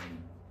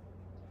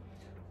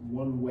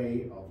one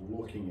way of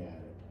looking at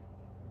it.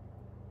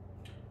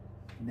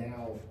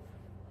 Now,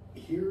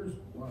 here's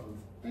one of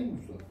the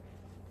things that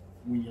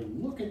when you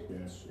look at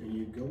this and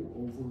you go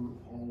over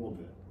all of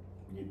it,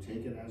 and you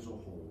take it as a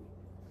whole,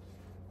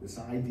 this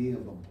idea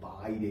of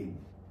abiding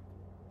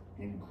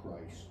in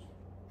Christ.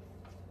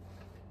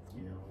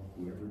 You know,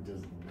 whoever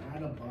does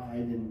not abide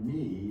in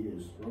me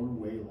is thrown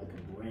away like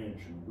a branch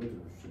and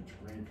withers.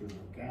 Such branches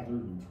are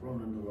gathered and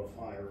thrown into the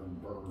fire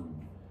and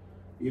burned.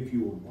 If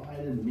you abide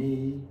in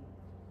me,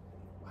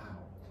 wow.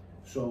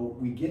 So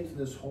we get to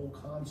this whole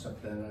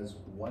concept then as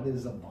what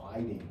is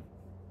abiding?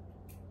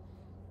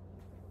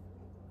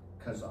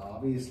 Because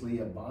obviously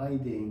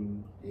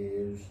abiding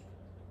is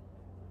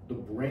the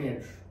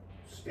branch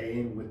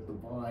staying with the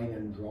vine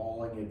and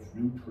drawing its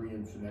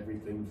nutrients and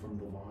everything from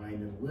the vine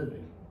and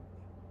living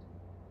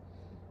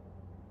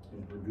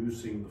and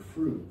producing the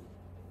fruit.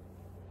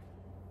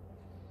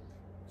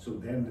 So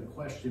then the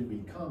question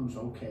becomes,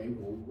 okay,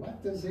 well,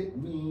 what does it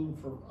mean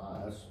for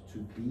us to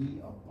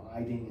be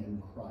abiding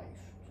in Christ?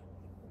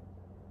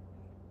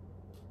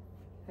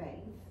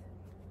 Faith.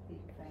 Be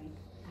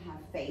faith.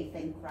 Have faith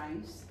in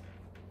Christ.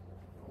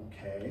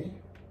 Okay.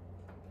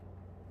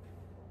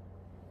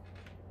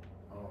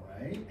 All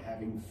right,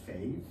 having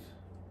faith.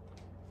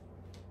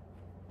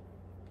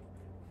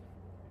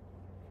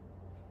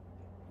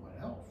 What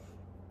else?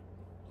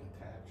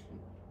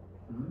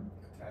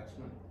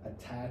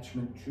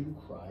 attachment to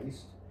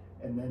Christ.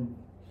 And then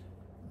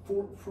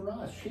for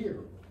us here,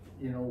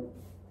 you know,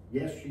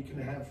 yes, you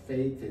can have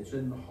faith, it's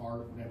in the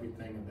heart and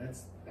everything, and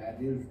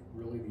that is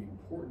really the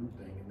important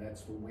thing, and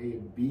that's the way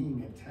of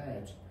being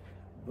attached.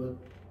 But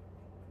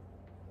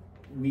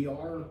we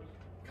are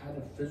kind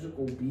of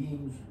physical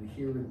beings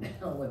here and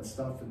now and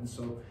stuff, and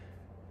so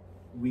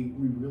we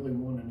really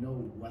want to know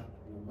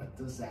what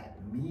does that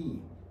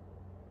mean?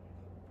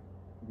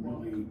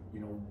 Really, you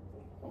know,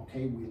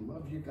 okay, we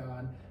love you,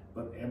 God,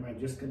 but am I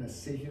just going to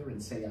sit here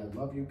and say I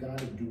love you, God,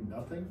 and do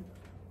nothing?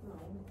 No,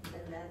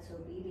 and that's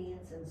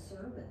obedience and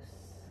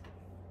service.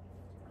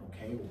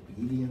 Okay,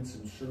 obedience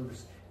and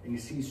service. And you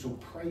see, so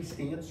Christ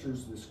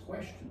answers this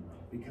question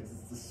though, because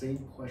it's the same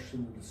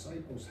question the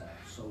disciples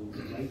have. So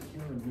right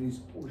here in these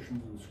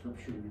portions of the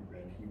scripture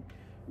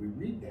we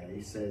read that,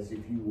 he says,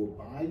 if you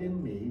abide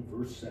in me,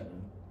 verse 7,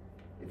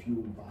 if you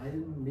abide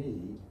in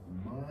me,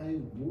 my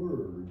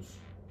words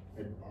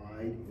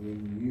abide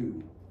in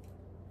you.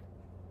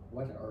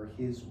 What are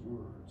his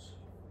words?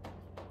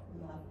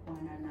 Love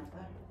one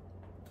another.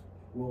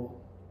 Well,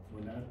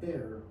 we're not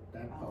there,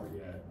 that part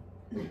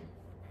yet.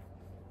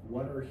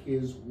 What are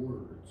his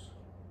words?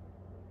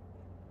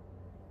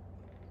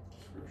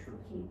 Scripture.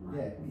 Keep my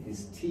Yeah,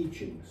 his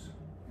teachings.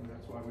 And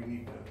that's why we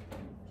need to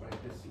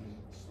find this and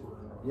store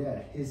it in our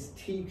Yeah, hearts. his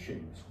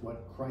teachings,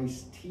 what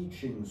Christ's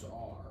teachings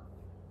are.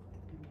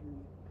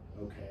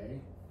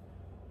 Okay?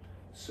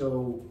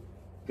 So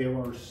there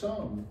are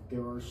some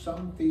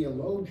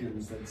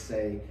theologians that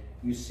say,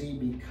 you see,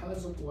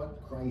 because of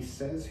what Christ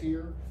says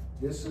here,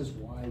 this is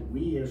why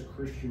we as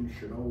Christians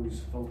should always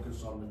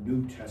focus on the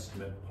New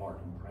Testament part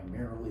and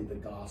primarily the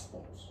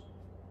Gospels.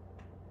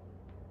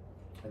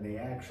 And they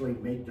actually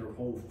make their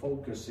whole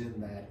focus in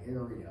that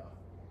area.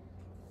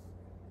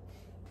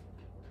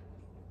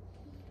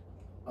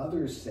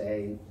 Others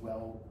say,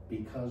 well,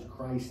 because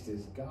Christ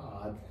is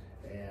God,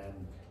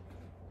 and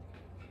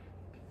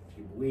if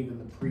you believe in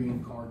the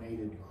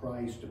pre-incarnated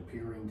Christ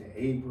appearing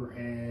to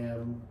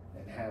Abraham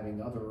and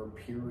having other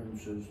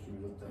appearances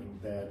through the thing,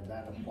 then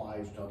that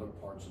applies to other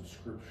parts of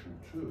Scripture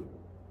too.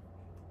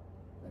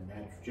 And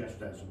that's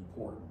just as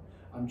important.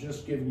 I'm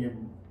just giving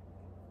you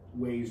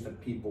ways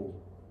that people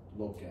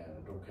look at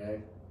it,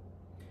 okay?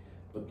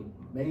 But the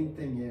main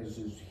thing is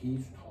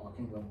he's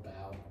talking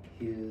about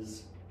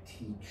his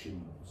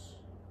teachings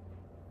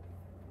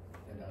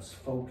and us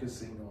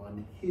focusing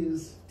on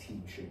his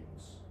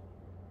teachings,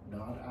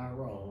 not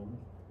our own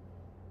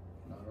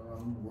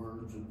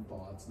words and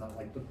thoughts, not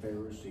like the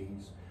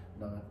Pharisees,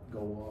 not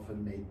go off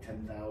and make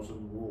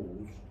 10,000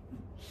 rules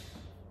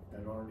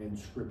that aren't in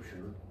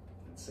Scripture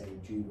and say,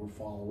 gee, we're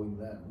following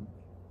them.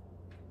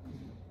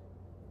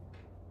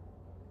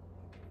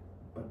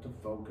 But to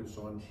focus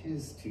on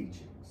his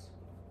teachings.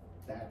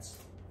 That's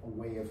a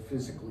way of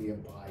physically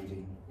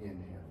abiding in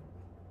him.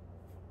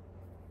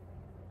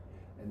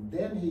 And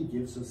then he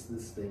gives us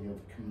this thing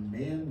of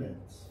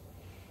commandments.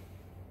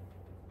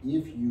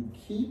 If you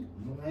keep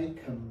my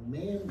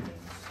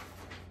commandments,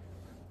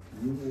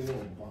 you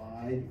will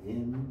abide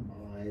in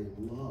my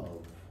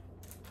love,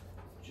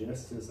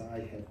 just as I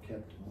have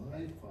kept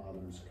my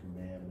Father's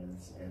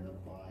commandments and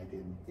abide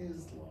in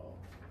his love.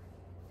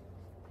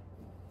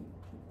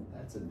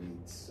 That's a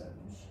neat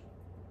sentence.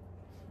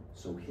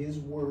 So his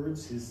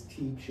words, his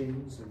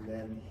teachings, and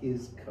then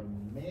his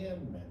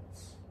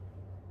commandments.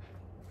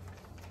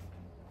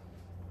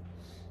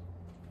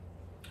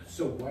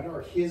 So what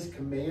are his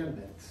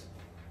commandments?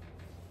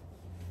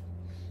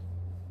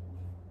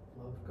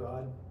 Love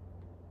God,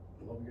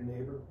 love your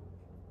neighbor.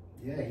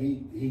 Yeah,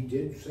 he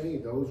did say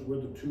those were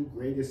the two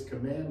greatest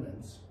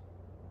commandments.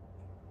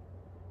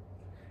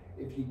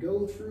 If you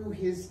go through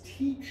his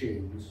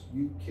teachings,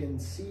 you can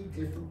see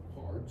different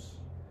parts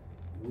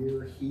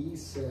where he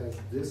says,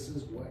 this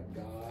is what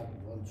God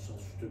wants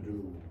us to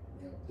do.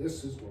 You know,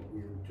 this is what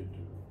we're to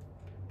do.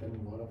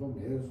 And one of them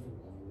is to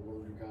love the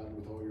Lord your God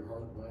with all your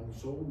heart, mind, and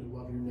soul, and to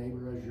love your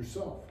neighbor as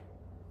yourself.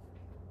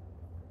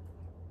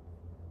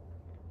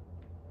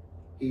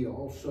 He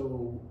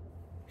also,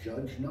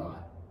 judge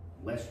not,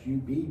 lest you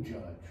be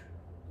judged.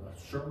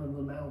 The Sermon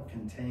on the Mount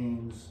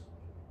contains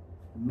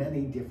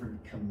many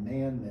different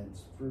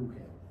commandments through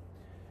him.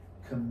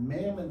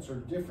 Commandments are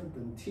different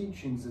than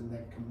teachings in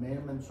that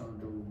commandments are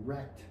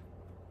direct.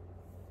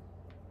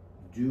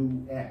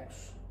 Do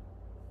X.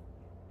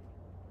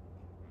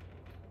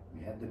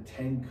 We have the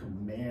 10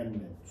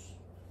 Commandments.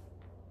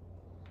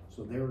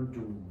 So they're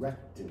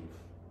directive.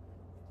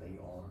 They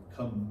are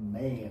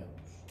commands.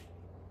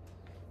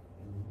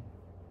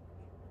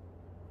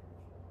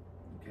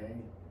 Okay?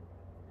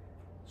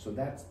 So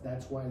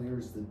that's why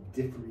there's the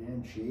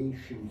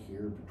differentiation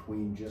here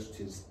between just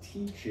his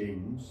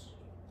teachings.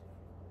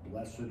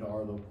 Blessed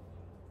are the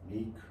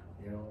meek,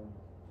 you know,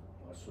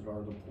 blessed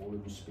are the poor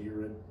in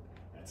spirit.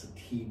 That's a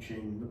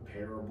teaching. The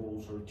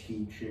parables are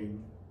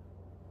teaching.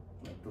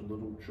 Let the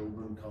little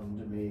children come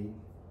to me.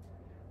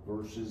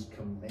 Versus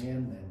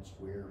commandments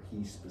where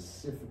he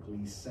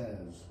specifically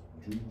says,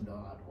 do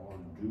not or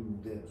do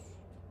this.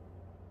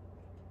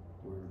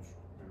 Where it's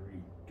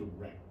very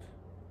direct.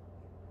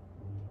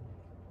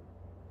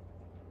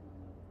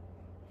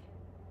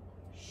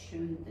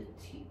 shouldn't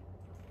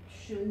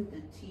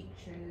the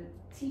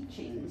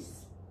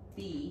teachings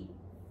be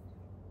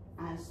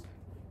as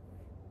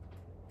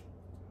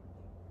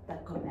the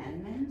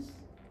commandments?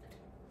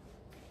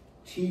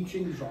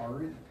 Teachings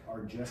are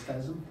just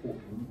as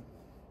important,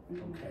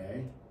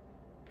 okay?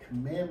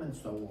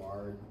 Commandments though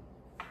are,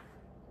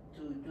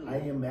 Do. I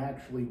am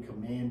actually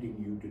commanding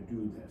you to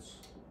do this.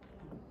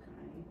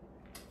 Okay.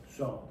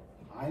 So,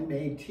 I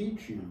may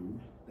teach you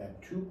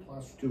that 2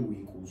 +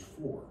 2 =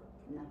 4.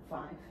 Not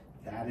 5.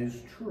 That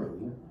is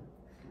true,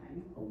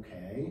 Okay.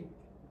 okay?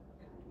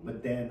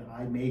 But then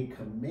I may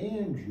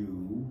command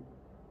you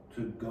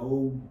to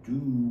go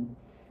do,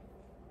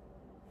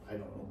 I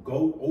don't know,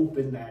 go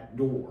open that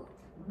door.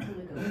 I'm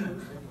gonna go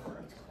close the door.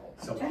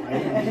 So I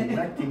am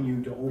directing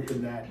you to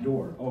open that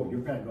door. Oh,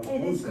 you're gonna go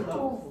It close is that door.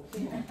 cold.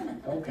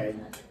 Okay,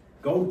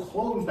 go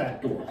close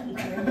that door.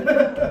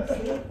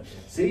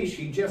 See? See,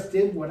 she just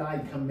did what I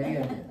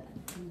commanded.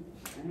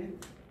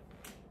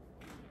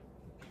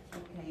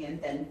 Okay, and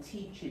then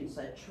teachings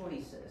are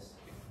choices.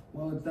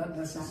 Well, it's not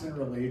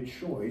necessarily a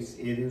choice.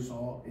 It is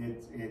all,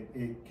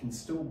 it can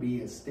still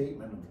be a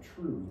statement of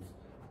truth,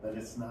 but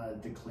it's not a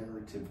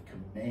declarative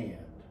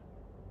command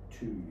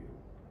to you.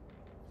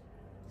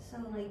 So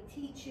like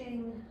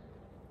teaching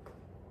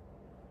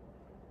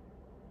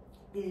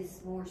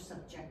is more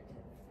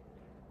subjective.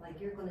 Like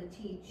you're gonna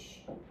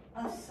teach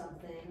us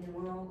something and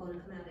we're all gonna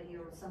come out of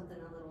here with something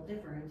a little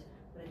different.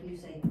 But if you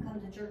say, come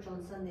to church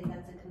on Sunday,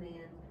 that's a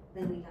command,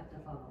 then we have to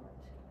follow it.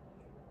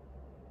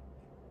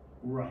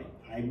 Right.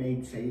 I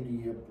may say to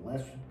you,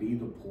 blessed be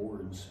the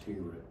poor in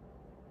spirit,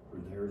 for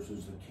theirs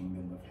is the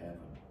kingdom of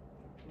heaven.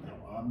 Now,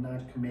 I'm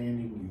not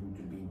commanding you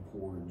to be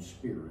poor in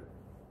spirit,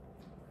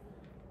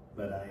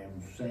 but I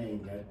am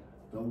saying that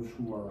those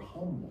who are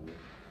humble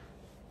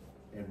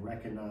and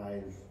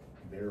recognize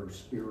their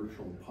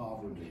spiritual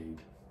poverty,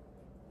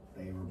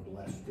 they are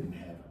blessed in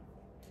heaven.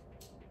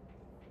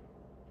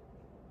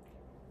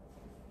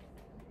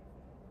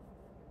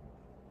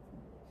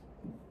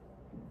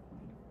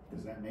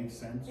 Does that make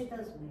sense? It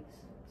does make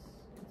sense.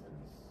 It does.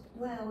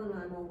 Well, and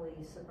I'm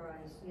always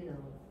surprised, you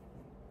know,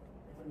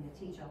 when you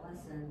teach a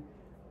lesson,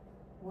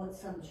 what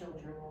some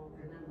children will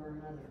remember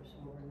and others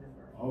will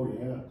remember. Oh,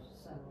 yeah.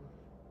 So,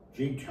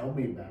 Gee, tell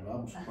me about it.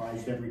 I'm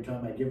surprised every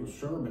time I give a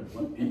sermon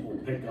what people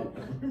pick up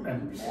and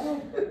remember.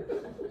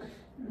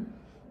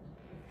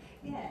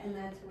 yeah, and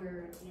that's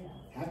where, yeah.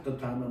 Half the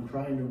time I'm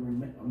trying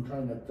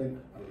to think,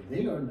 are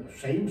they on the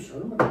same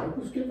sermon I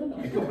was given?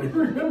 I don't even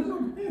remember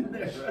them in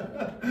there.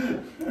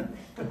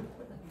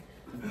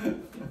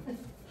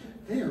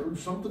 They heard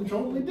something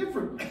totally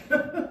different.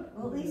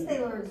 Well, at least they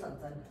learned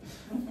something.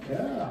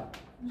 Yeah,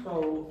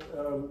 So,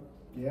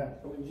 yeah.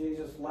 when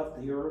Jesus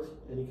left the earth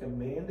and he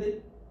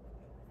commanded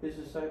his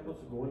disciples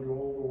to go into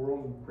all the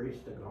world and preach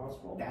the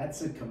gospel.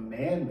 That's a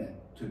commandment,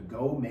 to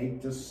go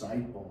make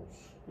disciples.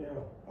 Yeah.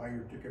 Buy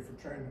your ticket for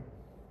China.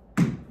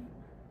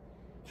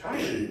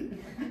 China.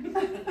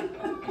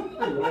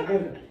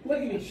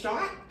 Look at me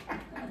shot.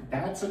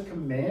 That's a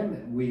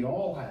commandment we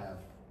all have,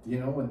 you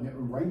know,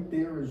 and right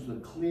there is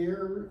the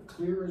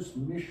clearest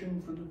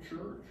mission for the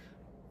church.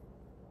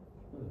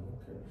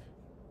 Okay.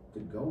 To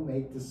go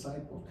make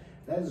disciples.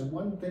 That is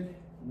one thing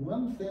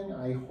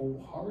I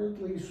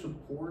wholeheartedly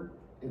support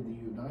in the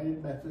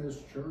United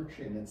Methodist Church,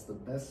 and it's the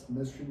best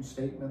mission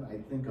statement I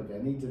think of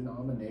any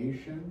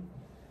denomination,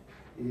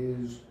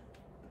 is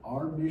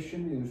our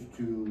mission is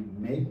to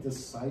make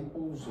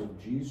disciples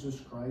of Jesus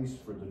Christ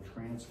for the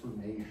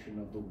transformation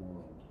of the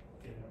world.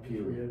 We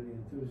had the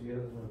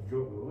enthusiasm of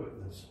Jehovah's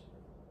Witness.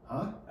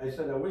 Huh? I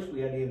said, I wish we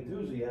had the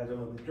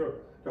enthusiasm of the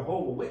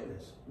Jehovah's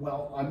Witness.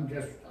 Well, I'm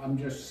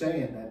just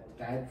saying that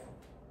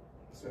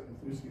Is that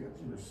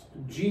enthusiasm or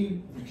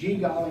stupid? Gee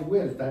golly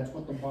whiz, that's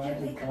what the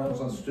Bible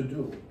calls us to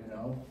do, you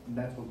know, and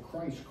that's what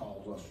Christ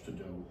calls us to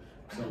do.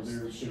 So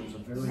there's a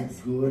very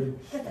good,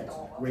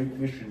 great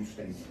mission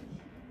statement.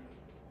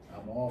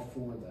 I'm all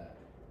for that.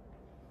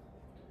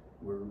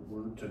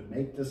 We're to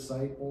make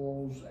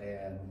disciples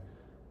and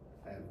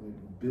we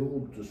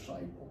build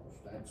disciples.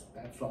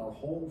 That's our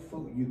whole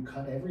focus. You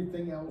cut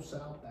everything else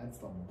out, that's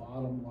the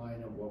bottom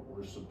line of what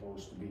we're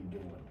supposed to be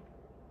doing.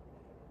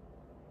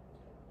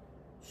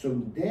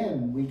 So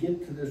then we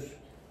get to this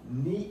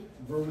neat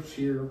verse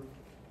here,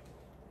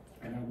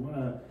 and I want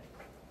to,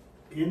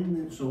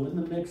 in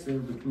the mix there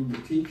between the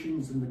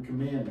teachings and the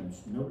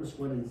commandments, notice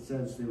what it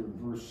says there in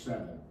verse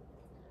 7.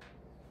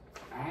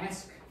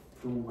 Ask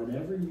for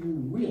whatever you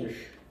wish,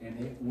 and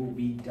it will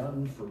be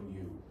done for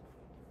you.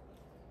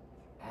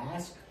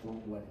 Ask for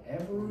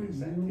whatever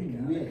you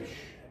wish,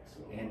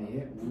 and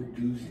it will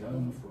be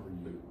done for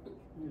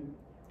you.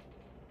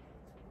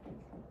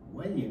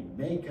 What do you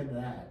make of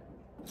that?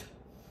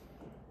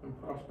 And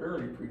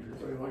prosperity preachers,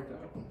 they like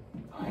that one.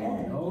 I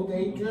know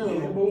they Oh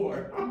do.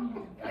 boy.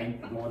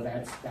 Well,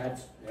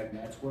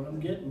 that's what I'm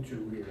getting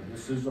to here.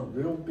 This is a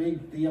real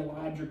big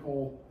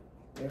theological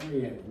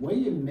area. What do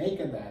you make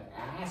of that?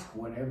 Ask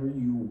whatever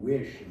you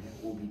wish, and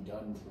it will be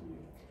done for you.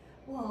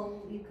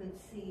 Well, you could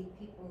see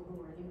people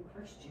who are new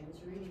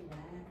Christians reading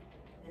that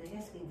and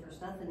asking for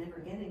stuff and never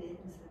getting it,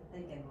 and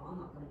thinking, well, I'm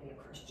not gonna be a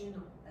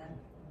Christian,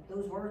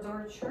 those words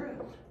aren't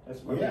true.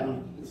 That's why Yeah. we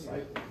need to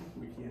disciple.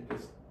 We can't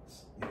just,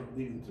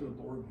 lead them to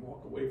the Lord and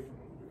walk away from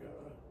them. We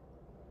gotta.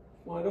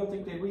 Well, I don't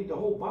think they read the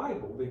whole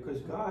Bible, because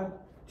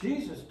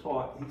Jesus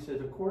taught, he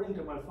said, according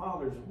to my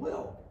Father's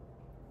will.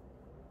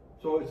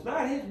 So it's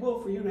not his will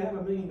for you to have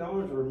 $1 million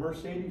or a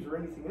Mercedes or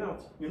anything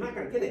else. You're not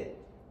going to get it.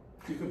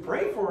 You can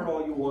pray for it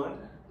all you want.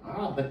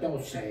 But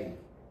they'll say,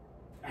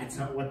 that's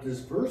not what this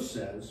verse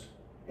says.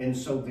 And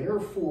so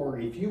therefore,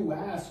 if you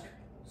ask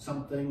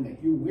something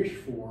that you wish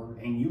for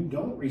and you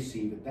don't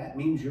receive it, that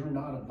means you're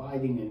not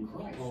abiding in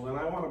Christ. Well, then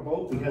I want to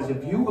both. Because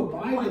if you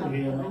abide in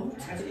him and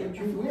ask what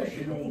you wish,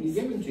 and it will be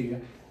given to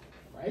you,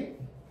 right?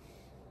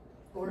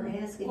 Or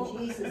ask in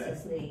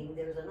Jesus' name,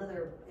 there's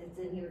another, it's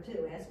in here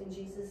too, ask in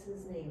Jesus'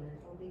 name and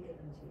it will be given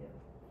to you.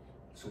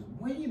 So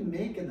what do you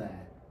make of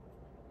that?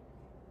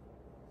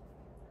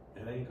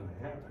 It ain't going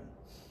to happen.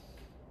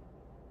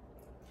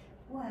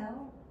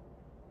 Well,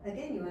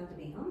 again, you have to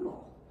be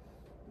humble.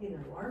 You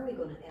know, are we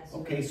gonna ask?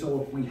 Okay,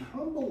 so if we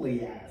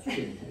humbly ask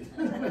him,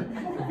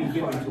 it'll be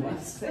given to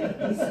us.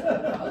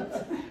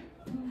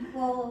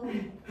 Well,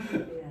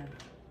 yeah.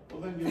 Well,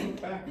 then you look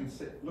back and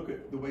say, look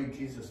at the way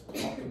Jesus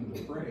taught them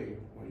to pray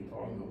when he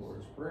taught them the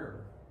Lord's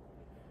Prayer.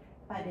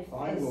 But if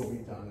Thy this, will be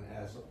done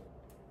as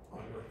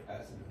on earth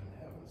as it is in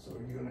heaven. So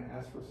are you going to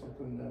ask for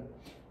something that?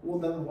 Well,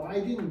 then why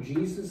didn't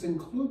Jesus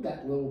include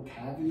that little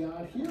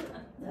caveat here?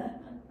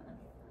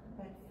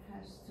 but it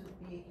has to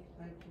be,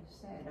 like you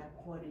said,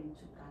 according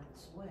to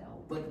God's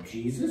will. But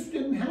Jesus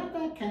didn't have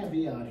that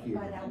caveat here.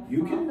 But our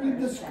You can read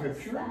the Father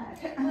says scripture.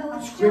 that. Well,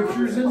 it's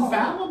Scripture's John's fault.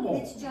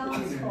 infallible. It's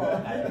John's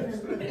fault. He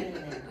didn't put it in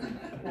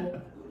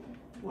there.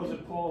 Was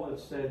it Paul that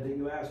said that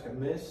you ask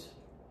amiss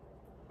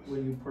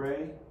when you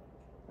pray?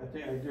 I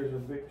think there's a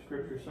big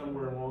scripture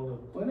somewhere along the.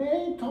 But I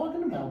ain't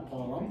talking about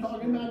Paul. I'm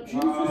talking about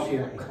Jesus Oh,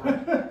 here.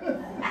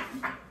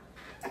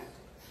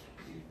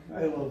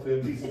 I love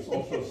him. Jesus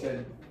also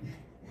said,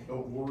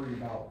 don't worry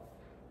about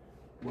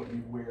what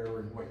you wear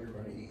and what you're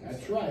going to eat. and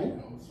That's stuff, right. you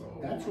know, so.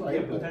 That's right.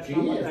 Yeah, but but that's gee,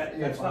 not what that-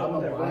 that's if not I'm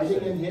what that verse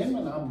abiding in says. him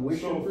and I'm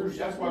wishing So for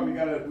that's why something,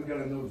 we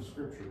gotta know the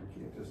scripture.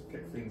 We can't just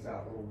pick things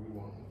out where we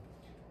want them.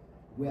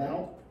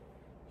 well,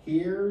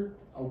 here,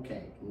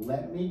 okay,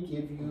 let me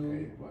give you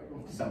Okay,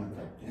 well,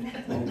 something,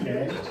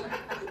 okay?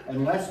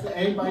 Unless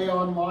anybody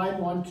online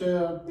want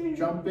to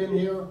jump in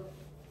here?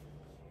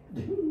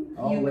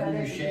 Oh, You Linda's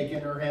gotta- shaking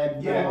her head.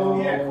 Yeah,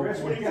 no. yeah, Chris,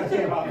 what do you got to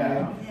say about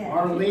that? Yeah.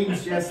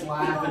 Arlene's just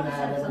laughing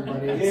at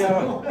everybody.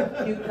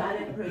 Yeah. You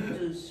gotta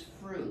produce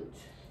fruit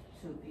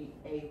to be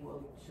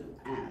able to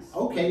ask.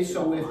 Okay,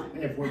 so God.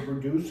 if we're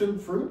producing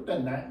fruit,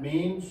 then that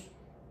means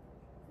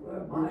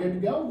we're good to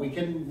go. We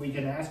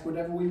can ask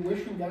whatever we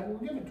wish and God will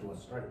give it to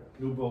us. Right,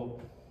 new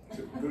boat.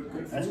 Good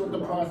That's what the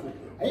food.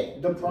 hey,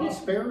 the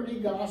prosperity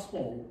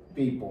gospel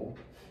people,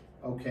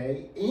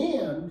 okay,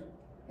 and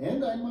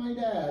I might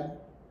add,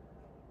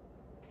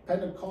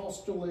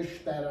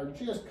 Pentecostalish that are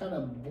just kind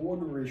of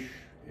borderish,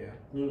 Yeah.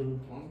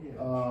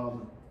 Mm-hmm.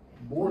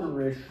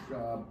 borderish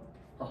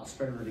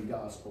prosperity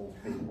gospel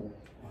people.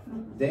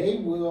 They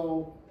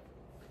will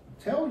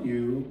tell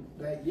you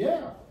that,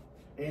 yeah,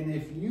 and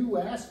if you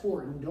ask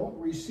for it and don't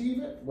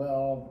receive it,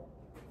 well,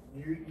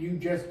 you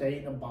just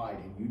ain't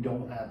abiding. You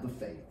don't have the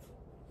faith.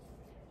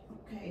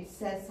 Okay, it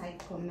says, I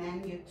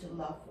command you to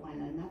love one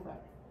another.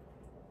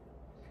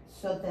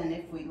 So then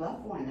if we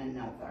love one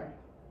another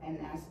and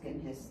ask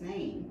in his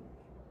name.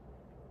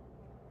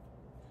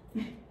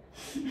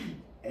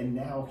 And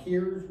now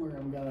here's where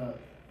I'm gonna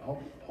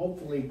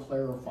hopefully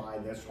clarify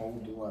this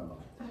whole dilemma.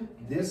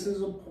 This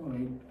is a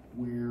point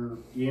where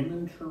in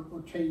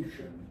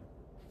interpretation,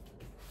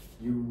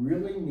 you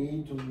really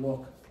need to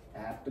look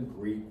at the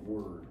Greek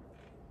word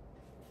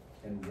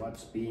and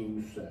what's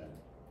being said.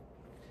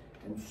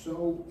 And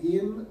so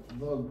in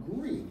the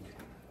Greek,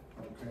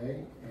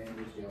 okay, and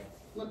if you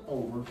flip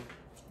over,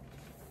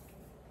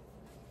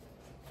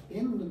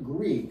 in the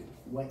Greek,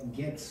 what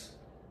gets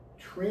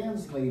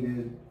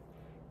translated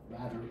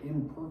rather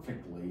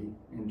imperfectly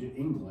into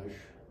English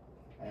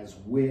as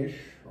wish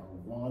or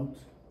want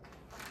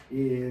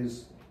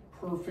is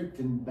perfect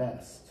and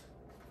best.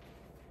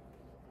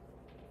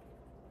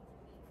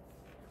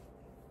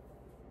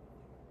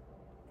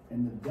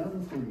 And the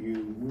done for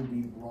you will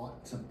be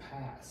brought to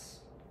pass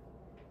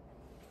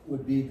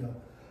would be the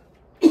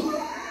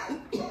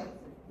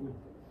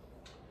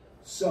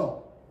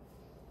so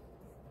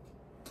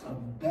a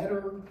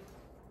better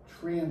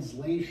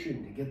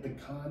translation to get the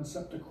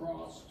concept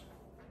across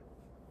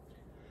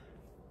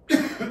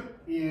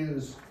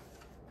is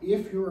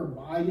if you're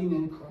abiding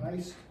in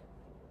Christ,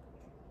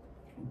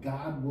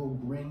 God will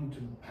bring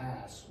to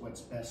pass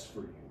what's best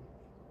for you.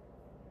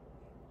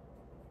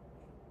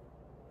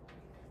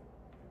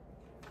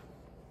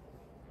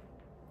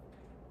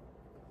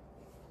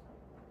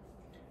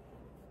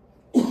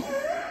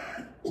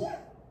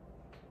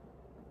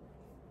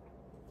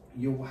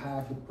 You'll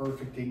have the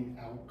perfecting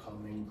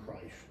outcome in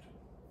Christ.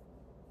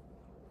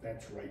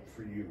 That's right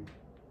for you.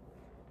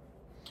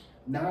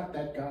 Not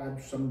that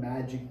God's some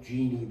magic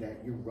genie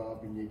that you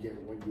rub and you get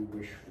what you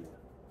wish for.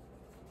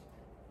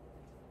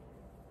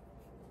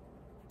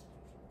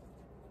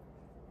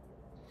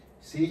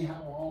 See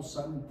how all of a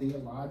sudden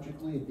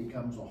theologically it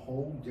becomes a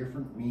whole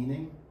different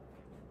meaning?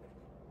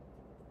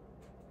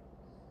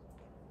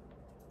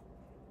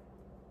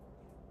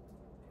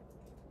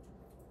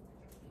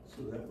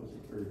 So that was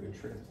a very good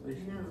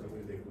translation. No. The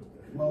way they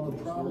looked at it. Well, the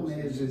Those problem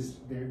words is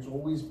there's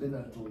always been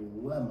a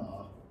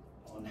dilemma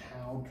on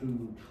how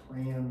to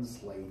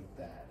translate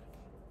that.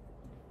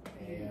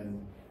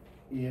 And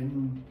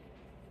in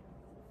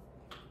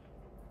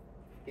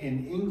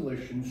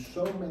English, in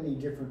so many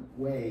different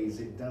ways,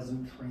 it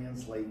doesn't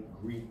translate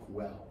Greek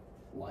well,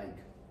 like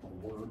the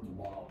word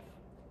love.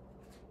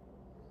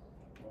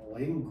 Well,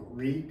 in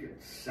Greek,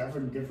 it's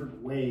 7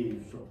 different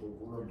ways of the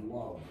word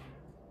love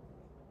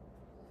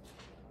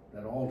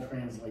that all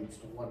translates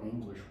to one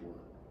English word.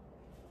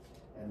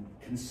 And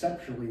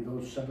conceptually,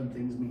 those 7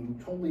 things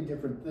mean totally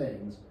different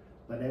things,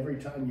 but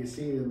every time you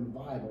see it in the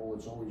Bible,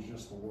 it's always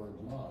just the word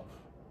love.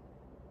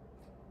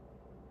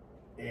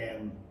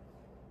 And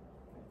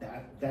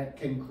that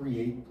can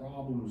create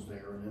problems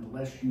there, and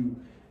unless you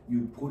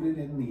put it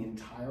in the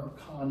entire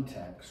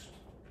context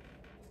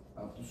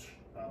of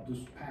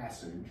this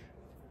passage,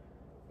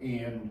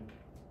 and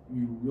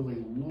you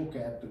really look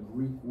at the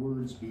Greek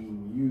words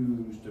being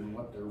used and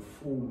what their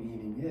full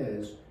meaning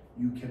is,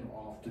 you can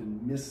often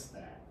miss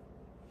that.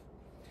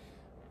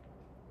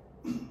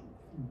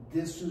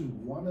 This is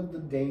one of the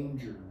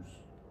dangers,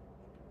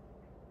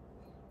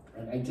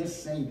 and I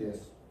just say this,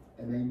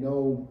 and I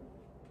know,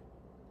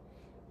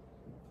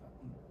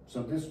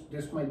 so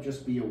this might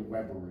just be a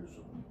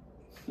Weberism,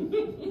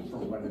 for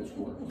what it's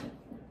worth.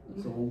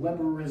 So a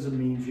Weberism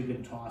means you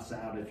can toss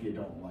out if you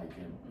don't like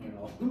him, you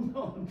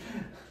know.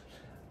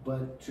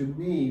 But to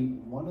me,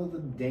 one of the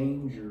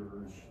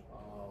dangers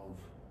of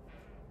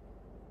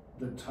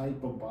the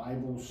type of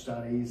Bible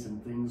studies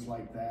and things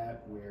like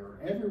that, where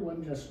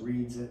everyone just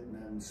reads it and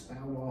then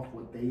spout off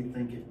what they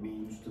think it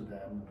means to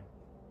them,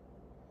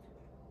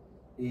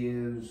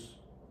 is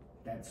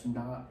that's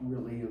not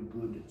really a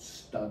good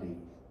study.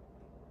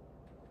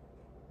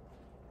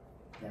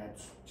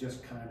 That's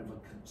just kind of a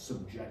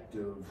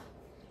subjective,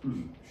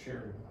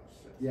 Sharing.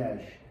 yeah,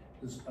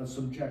 a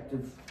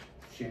subjective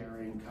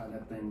sharing kind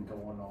of thing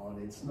going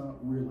on. It's not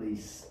really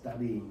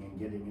studying and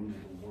getting into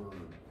the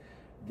Word.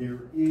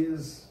 There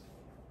is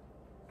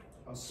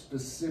a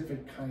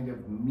specific kind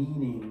of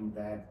meaning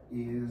that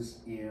is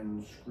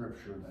in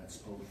Scripture that's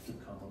supposed to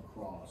come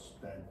across.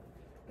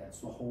 That's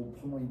the whole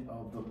point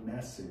of the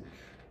message.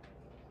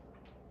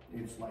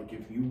 It's like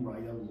if you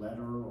write a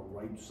letter or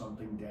write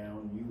something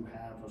down, you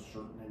have a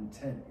certain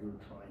intent you're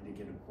trying to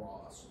get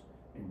across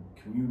and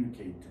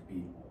communicate to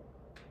people.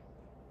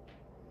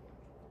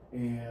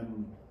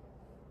 And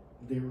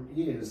there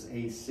is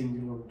a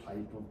singular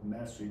type of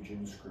message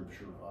in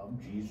Scripture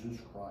of Jesus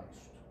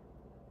Christ.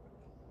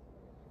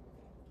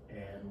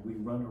 And we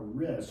run a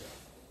risk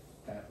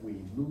that we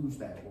lose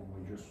that when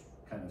we're just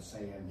kind of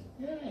saying,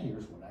 yeah,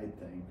 here's what I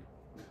think.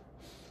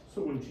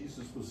 So when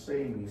Jesus was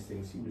saying these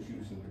things, he was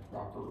using the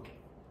proper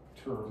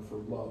term for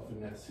love in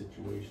that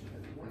situation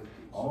that he wanted to.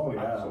 Oh,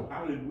 yeah. So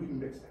how did we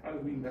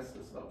mess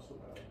this up so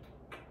bad?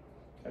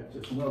 That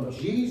just Well,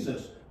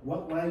 Jesus,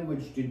 what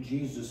language did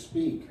Jesus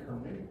speak?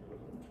 Aramaic,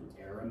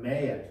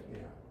 Aramaic. yeah,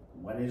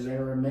 What is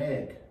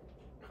Aramaic?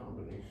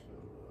 combination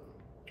of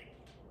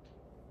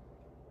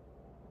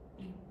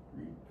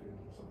Greek and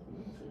something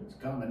else. It's a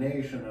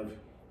combination of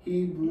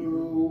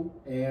Hebrew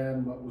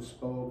and what was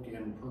spoke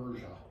in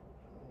Persia.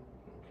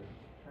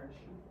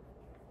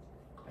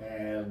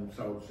 And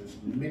so it's this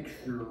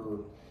mixture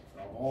of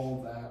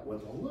all that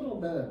with a little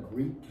bit of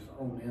Greek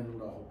thrown in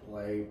the whole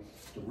play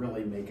to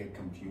really make it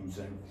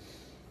confusing.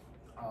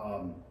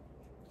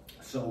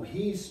 So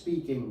he's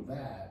speaking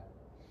that.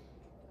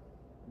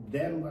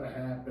 Then what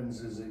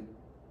happens is it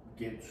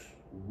gets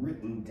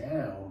written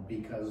down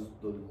because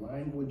the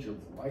language of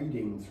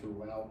writing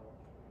throughout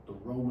the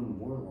Roman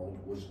world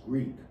was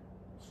Greek.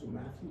 So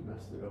Matthew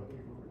messed it up when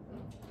he wrote it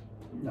down.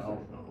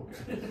 No. No,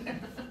 okay.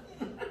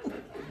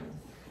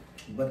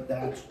 But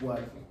that's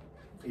what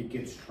it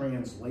gets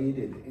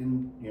translated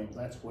in, you know,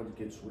 that's what it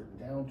gets written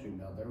down to.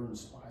 Now, they're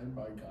inspired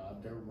by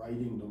God, they're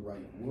writing the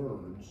right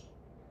words.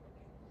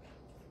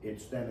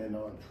 It's then in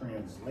our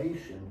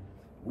translation,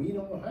 we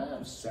don't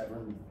have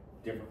 7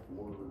 different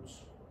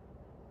words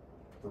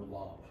for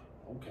love.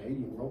 Okay,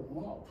 you wrote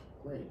love,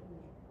 great.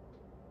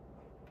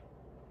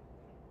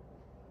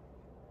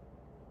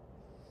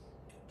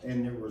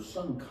 And there were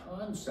some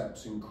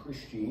concepts in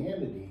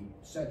Christianity,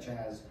 such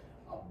as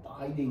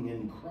abiding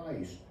in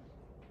Christ,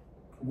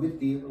 with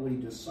the early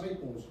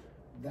disciples,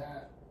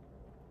 that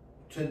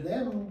to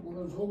them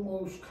was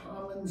almost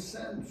common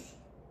sense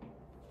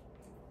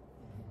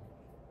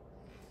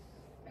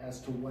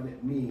as to what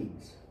it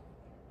means.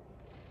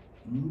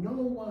 No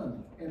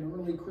one in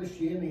early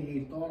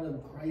Christianity thought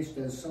of Christ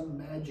as some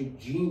magic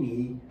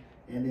genie,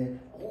 and then,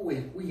 oh,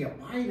 if we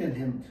abide in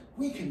him,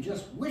 we can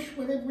just wish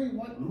whatever we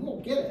want and we'll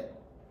get it.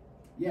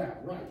 Yeah,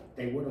 right.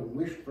 They would have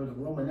wished for the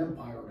Roman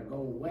Empire to go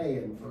away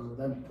and for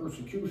them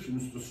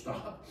persecutions to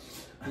stop.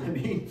 I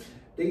mean,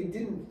 they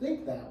didn't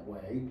think that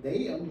way.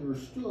 They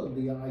understood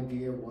the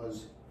idea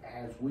was,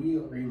 as we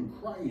are in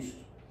Christ,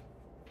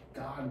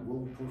 God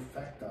will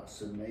perfect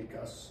us and make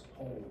us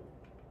whole.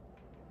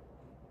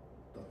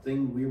 The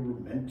thing we were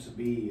meant to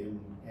be in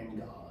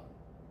God.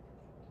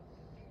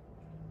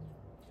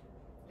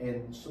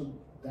 And so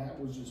that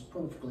was just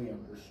perfectly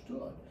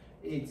understood.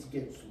 It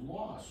gets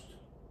lost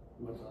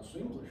with us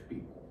English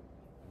people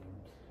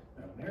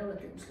and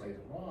Americans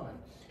later on,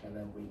 and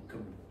then we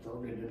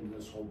converted into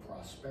this whole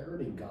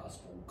prosperity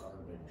gospel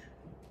garbage.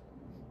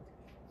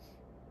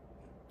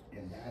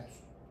 And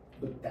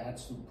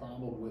that's the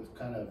problem with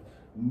kind of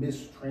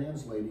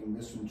mistranslating,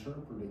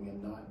 misinterpreting,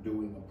 and not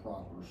doing a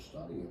proper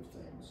study of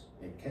things.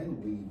 It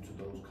can lead to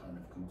those kind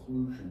of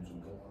conclusions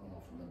and going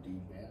off in the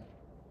deep end.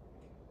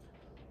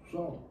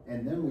 So,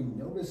 and then we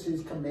notice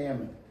his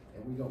commandment.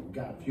 There we go, we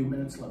got a few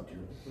minutes left here.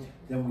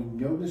 Then we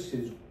notice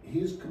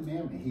his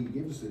commandment. He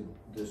gives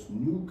this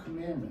new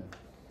commandment.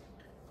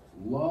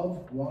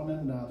 Love one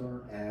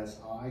another as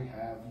I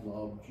have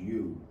loved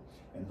you.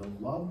 And the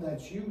love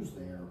that's used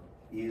there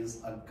is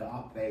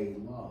agape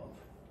love.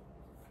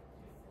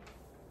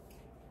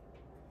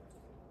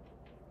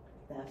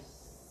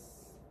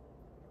 That's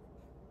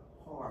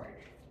hard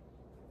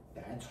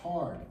That's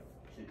hard.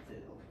 to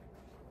do.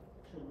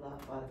 To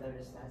love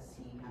others as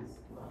he has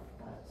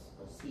loved us,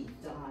 because he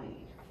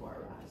died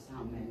for us.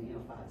 How many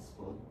of us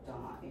will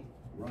die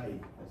Right,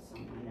 for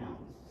someone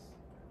else?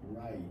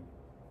 right.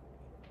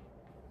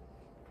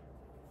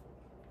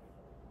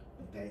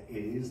 But that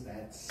it is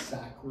that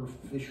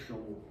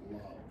sacrificial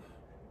love.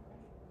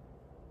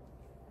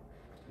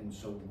 And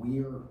so we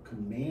are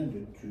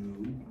commanded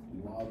to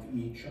love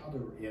each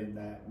other in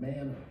that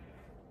manner.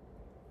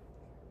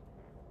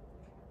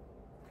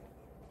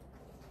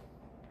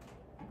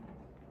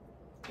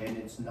 And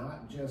it's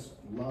not just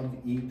love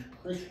each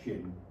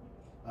Christian,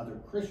 other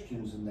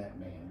Christians in that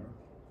manner.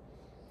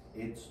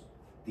 It's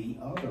the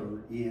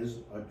other is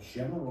a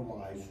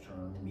generalized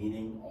term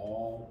meaning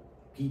all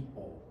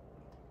people.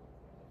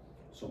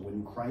 So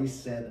when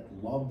Christ said,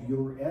 love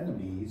your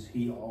enemies,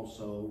 he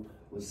also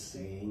was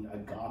saying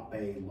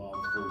agape love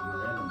for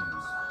your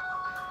enemies.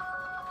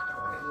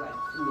 Or like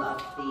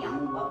love the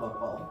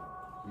unlovable.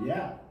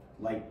 Yeah,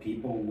 like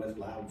people with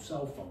loud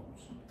cell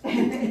phones.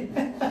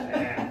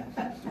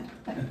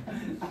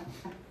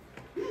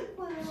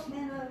 Well,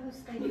 and I was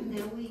thinking,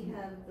 now we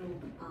have the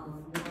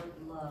word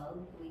love,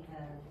 we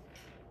have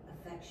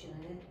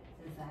affectionate,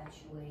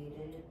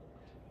 infatuated,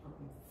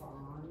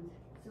 fond.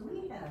 So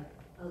we have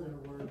other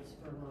words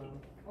for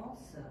love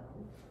also.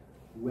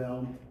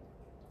 Well,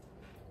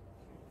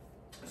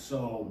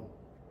 so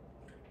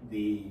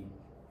the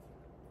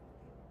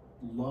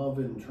love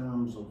in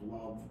terms of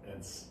love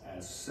as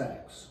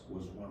sex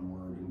was one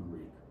word in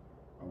Greek,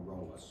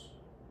 eros.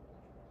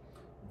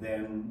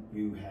 Then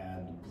you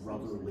had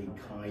brotherly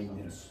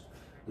kindness,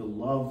 the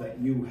love that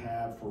you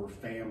have for a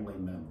family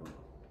member.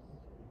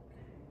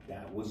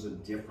 That was a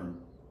different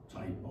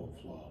type of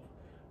love.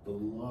 The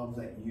love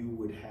that you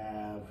would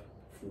have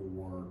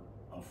for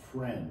a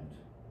friend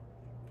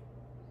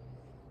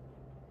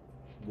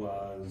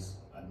was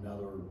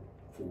another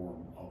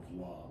form of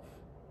love.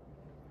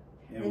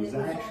 And it was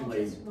actually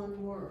all just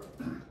one word.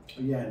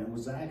 Yeah, and it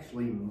was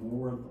actually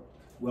more,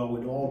 well,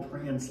 it all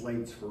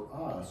translates for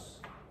us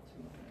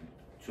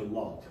to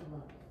love. To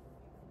love.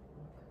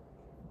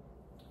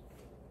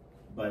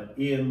 But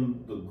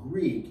in the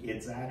Greek,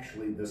 it's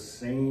actually the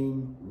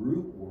same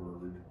root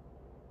word,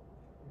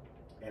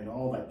 and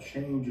all that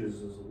changes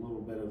is a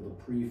little bit of the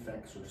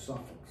prefix or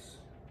suffix.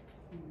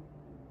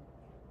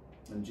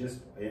 And just,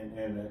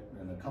 and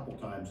a couple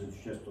times it's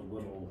just a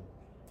little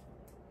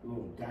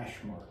dash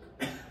mark.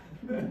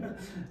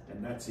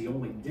 And that's the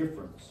only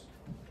difference.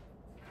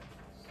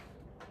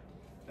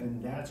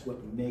 And that's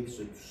what makes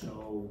it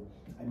so,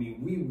 I mean,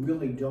 we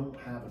really don't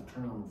have a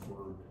term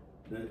for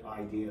the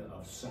idea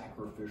of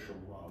sacrificial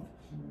love.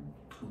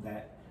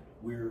 That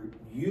where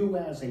you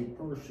as a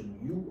person,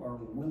 you are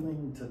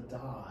willing to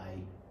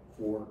die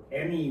for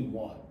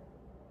anyone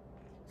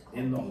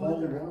in the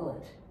whole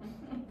world.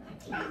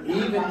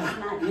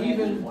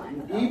 Even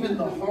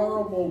the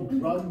horrible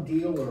drug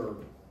dealer,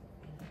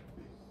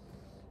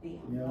 you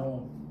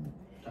know,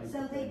 type So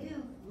of they thing.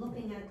 do,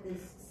 looking at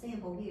this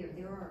sample here,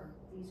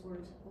 these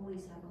words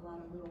always have a lot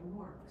of little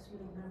marks. We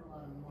don't have a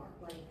lot of marks.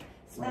 Like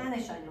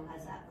Spanish, I know,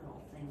 has that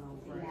little thing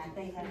over it. Yeah,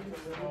 they have the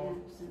little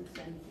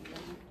Cynthia.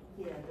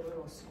 Yeah, the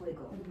little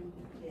squiggle.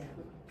 Yeah.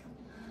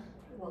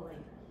 Well,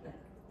 like that,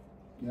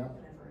 Yeah.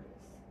 whatever it is.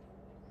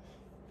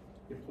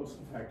 Yeah, plus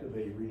the fact that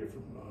they read it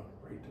from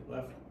right to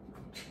left.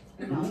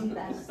 No,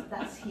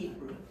 that's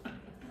Hebrew.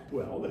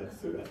 Well,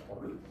 that's that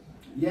part.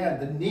 Yeah,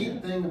 the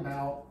neat thing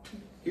about,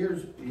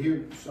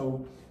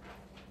 so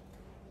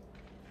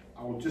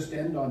I'll just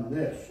end on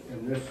this,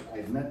 and this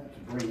I meant to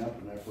bring up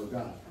and I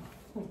forgot.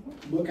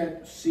 Look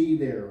at C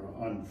there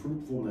on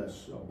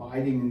fruitfulness,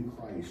 abiding in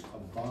Christ,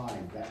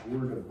 abide. That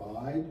word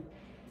abide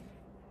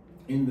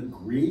in the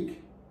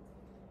Greek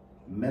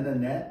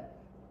Mennonite.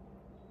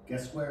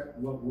 Guess what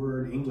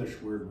word,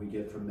 English word we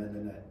get from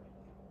Mennonite?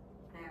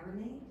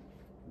 Marinade?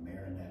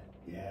 Marinade.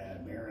 Yeah,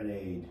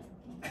 marinade.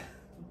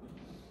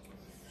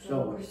 So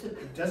So, we're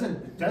sup-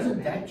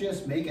 doesn't that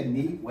just make a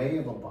neat way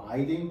of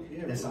abiding?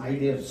 Yeah, This we're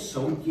idea of making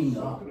soaking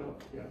up. Soak it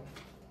up, yeah.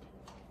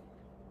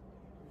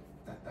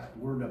 That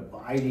word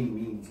abiding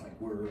means like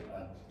we're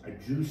a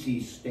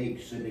juicy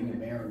steak sitting in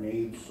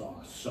marinade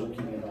sauce,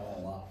 soaking it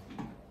all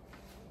up.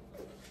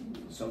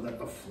 So that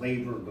the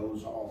flavor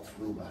goes all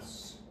through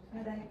us.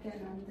 But I can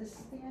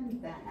understand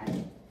that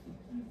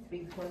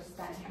because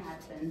that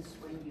happens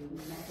when you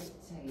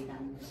meditate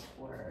on His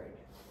word.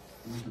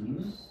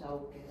 You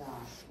soak it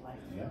up like,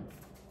 Yeah,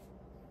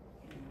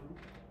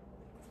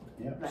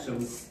 you know, yeah. like So,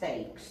 a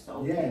steak,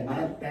 soak yeah, it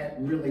up. that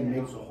really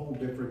makes a whole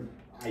different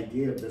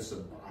idea of this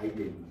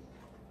abiding.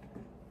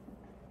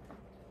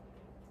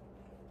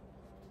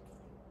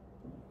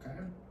 Okay?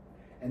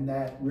 And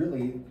that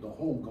really, the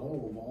whole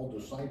goal of all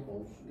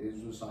disciples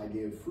is this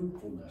idea of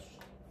fruitfulness.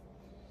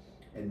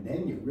 And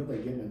then you really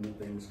get into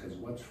things, because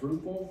what's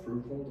fruitful?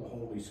 Fruitful, the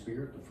Holy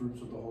Spirit, the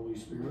fruits of the Holy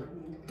Spirit.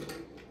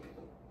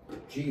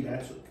 Gee,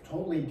 that's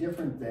totally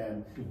different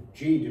than,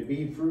 gee, to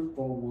be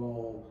fruitful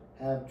will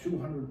have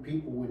 200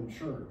 people in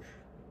church.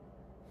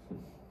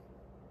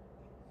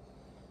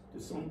 To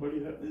somebody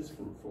that is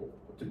fruitful.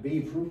 To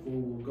be fruitful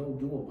will go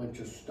do a bunch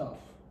of stuff.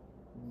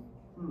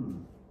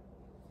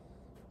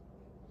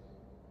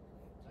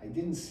 I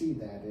didn't see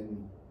that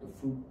in the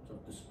fruit of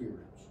the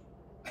spirits.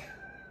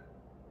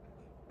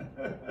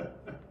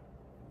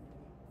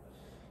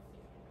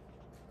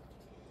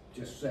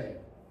 Just saying.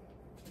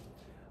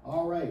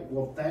 All right,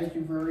 well, thank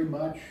you very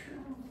much.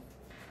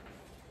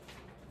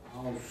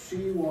 I'll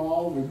see you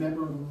all.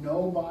 Remember,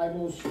 no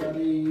Bible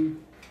study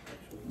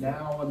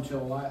now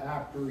until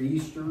after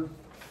Easter.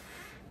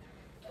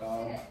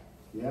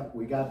 Yep,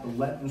 we got the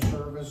Lenten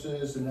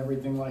services and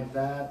everything like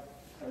that.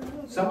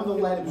 Some of the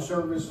Lenten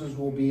services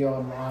will be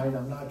online.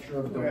 I'm not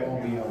sure if they'll all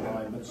be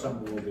online, but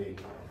some will be.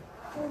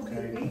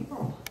 Okay.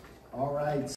 April. All right.